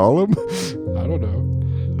 Gonna call him? I don't know.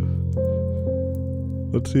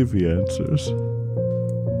 Let's see if he answers.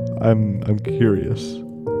 I'm curious.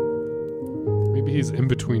 Maybe he's in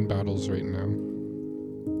between battles right now.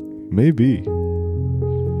 Maybe.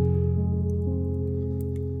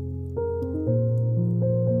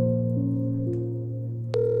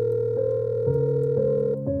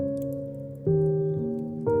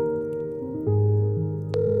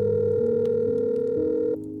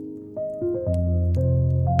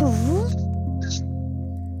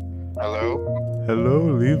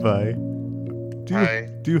 Hello, Levi. Hi.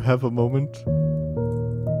 Do you have a moment?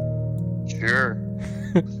 Sure.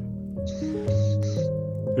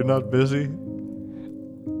 You're not busy?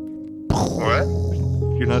 What?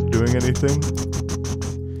 You're not doing anything?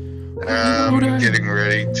 I'm getting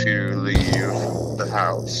ready to leave the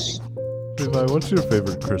house. Levi, what's your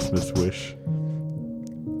favorite Christmas wish?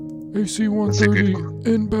 AC 130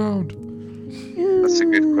 inbound. That's a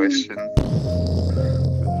good question.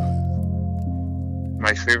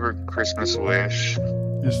 My favorite Christmas wish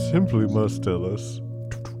You simply must tell us.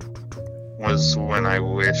 was when I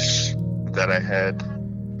wish that I had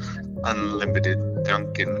unlimited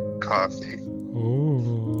Dunkin' coffee.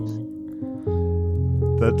 Oh.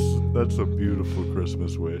 That's a beautiful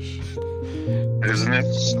Christmas wish. Isn't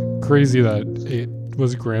it? Crazy that it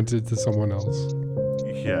was granted to someone else.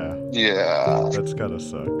 Yeah, Yeah, that's gotta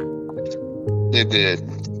suck. it did.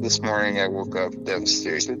 This morning I woke up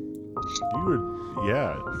devastated. You were,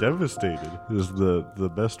 yeah, devastated is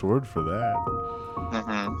the best word for that.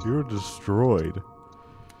 Mm-hmm. You were destroyed.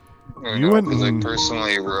 I You know, went 'cause I and-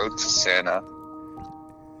 personally wrote to Santa.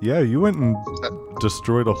 Yeah, you went and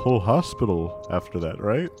destroyed a whole hospital after that,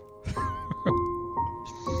 right?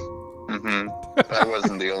 Mm-hmm. I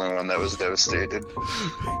wasn't the only one that was devastated.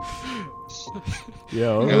 Yeah,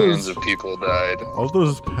 all Millions those, of people died. all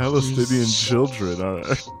those Palestinian children are.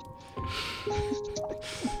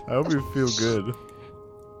 I hope you feel good.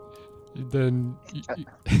 Then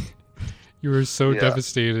you were so Yeah.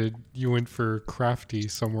 devastated, you went for crafty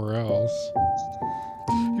somewhere else.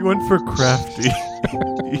 You went for crafty.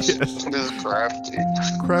 Yes, It is crafty.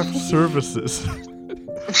 craft services.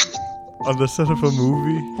 On the set of a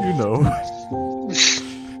movie, you know.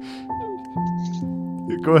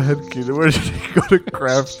 Go ahead, Keenan. Where did you go to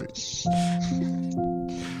crafty?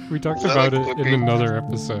 We talked Is that about like it in cooking? another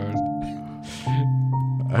episode.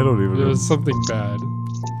 I don't even It know. was something bad.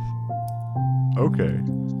 Okay.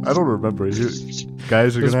 I don't remember. You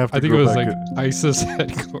guys are It was- gonna have to I think go it was back like and- ISIS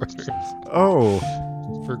headquarters Oh,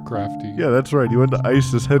 for crafty. yeah, that's right. You went to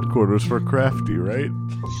ISIS headquarters for crafty, right?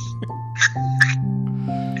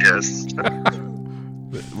 Yes.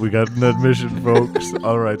 We got an admission, folks.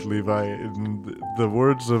 All right, Levi. In the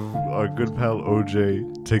words of our good pal OJ,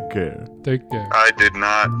 take care. Take care. I did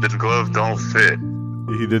not. The glove don't fit.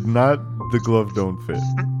 He did not. The glove don't fit.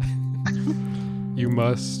 You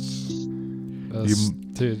must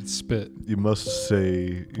spit. You must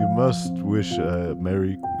say. You must wish a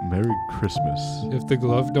Merry Christmas. If the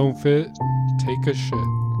glove don't fit, take a shit.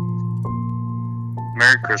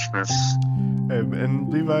 Merry Christmas. And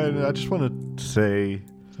Levi, I just want to say,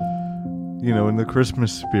 you know, in the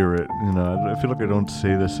Christmas spirit, you know, I feel like I don't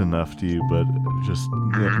say this enough to you, but just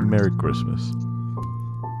yeah, Merry Christmas.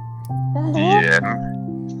 Yeah.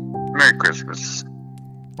 Merry Christmas.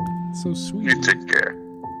 So sweet. You take care.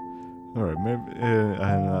 All right,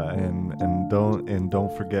 and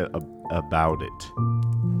don't forget about it.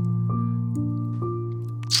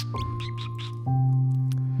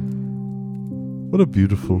 What a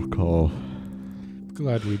beautiful call.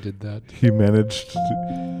 Glad we did that. He managed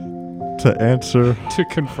to answer. To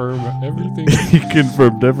confirm everything, He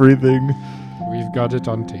confirmed everything. we've got it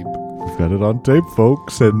on tape. We've got it on tape,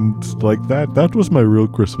 folks, and like that was my real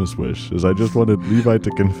Christmas wish, is I just wanted Levi to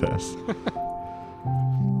confess.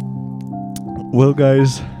 Well,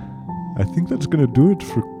 guys, I think that's gonna do it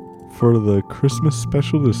for the Christmas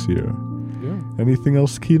special this year. Yeah. Anything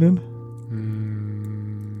else, Keenan?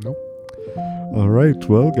 Nope. All right,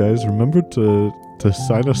 well, guys, remember to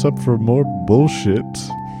sign us up for more bullshit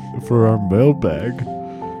for our mailbag.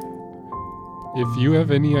 If you have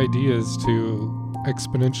any ideas to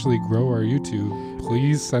exponentially grow our YouTube,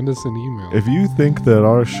 please send us an email. If you think that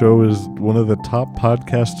our show is one of the top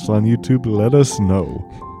podcasts on YouTube, let us know.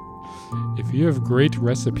 If you have great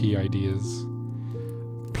recipe ideas,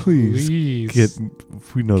 Please please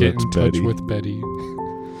we know get that's in touch Betty. with Betty.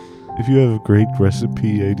 If you have great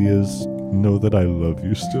recipe ideas, know that I love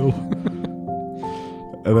you still.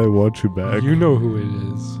 And I want you back. You know who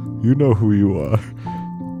it is. You know who you are.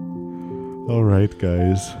 All right,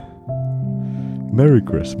 guys. Merry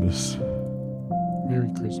Christmas.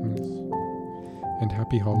 Merry Christmas. And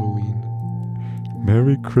Happy Halloween.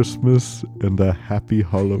 Merry Christmas and a happy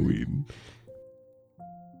Halloween.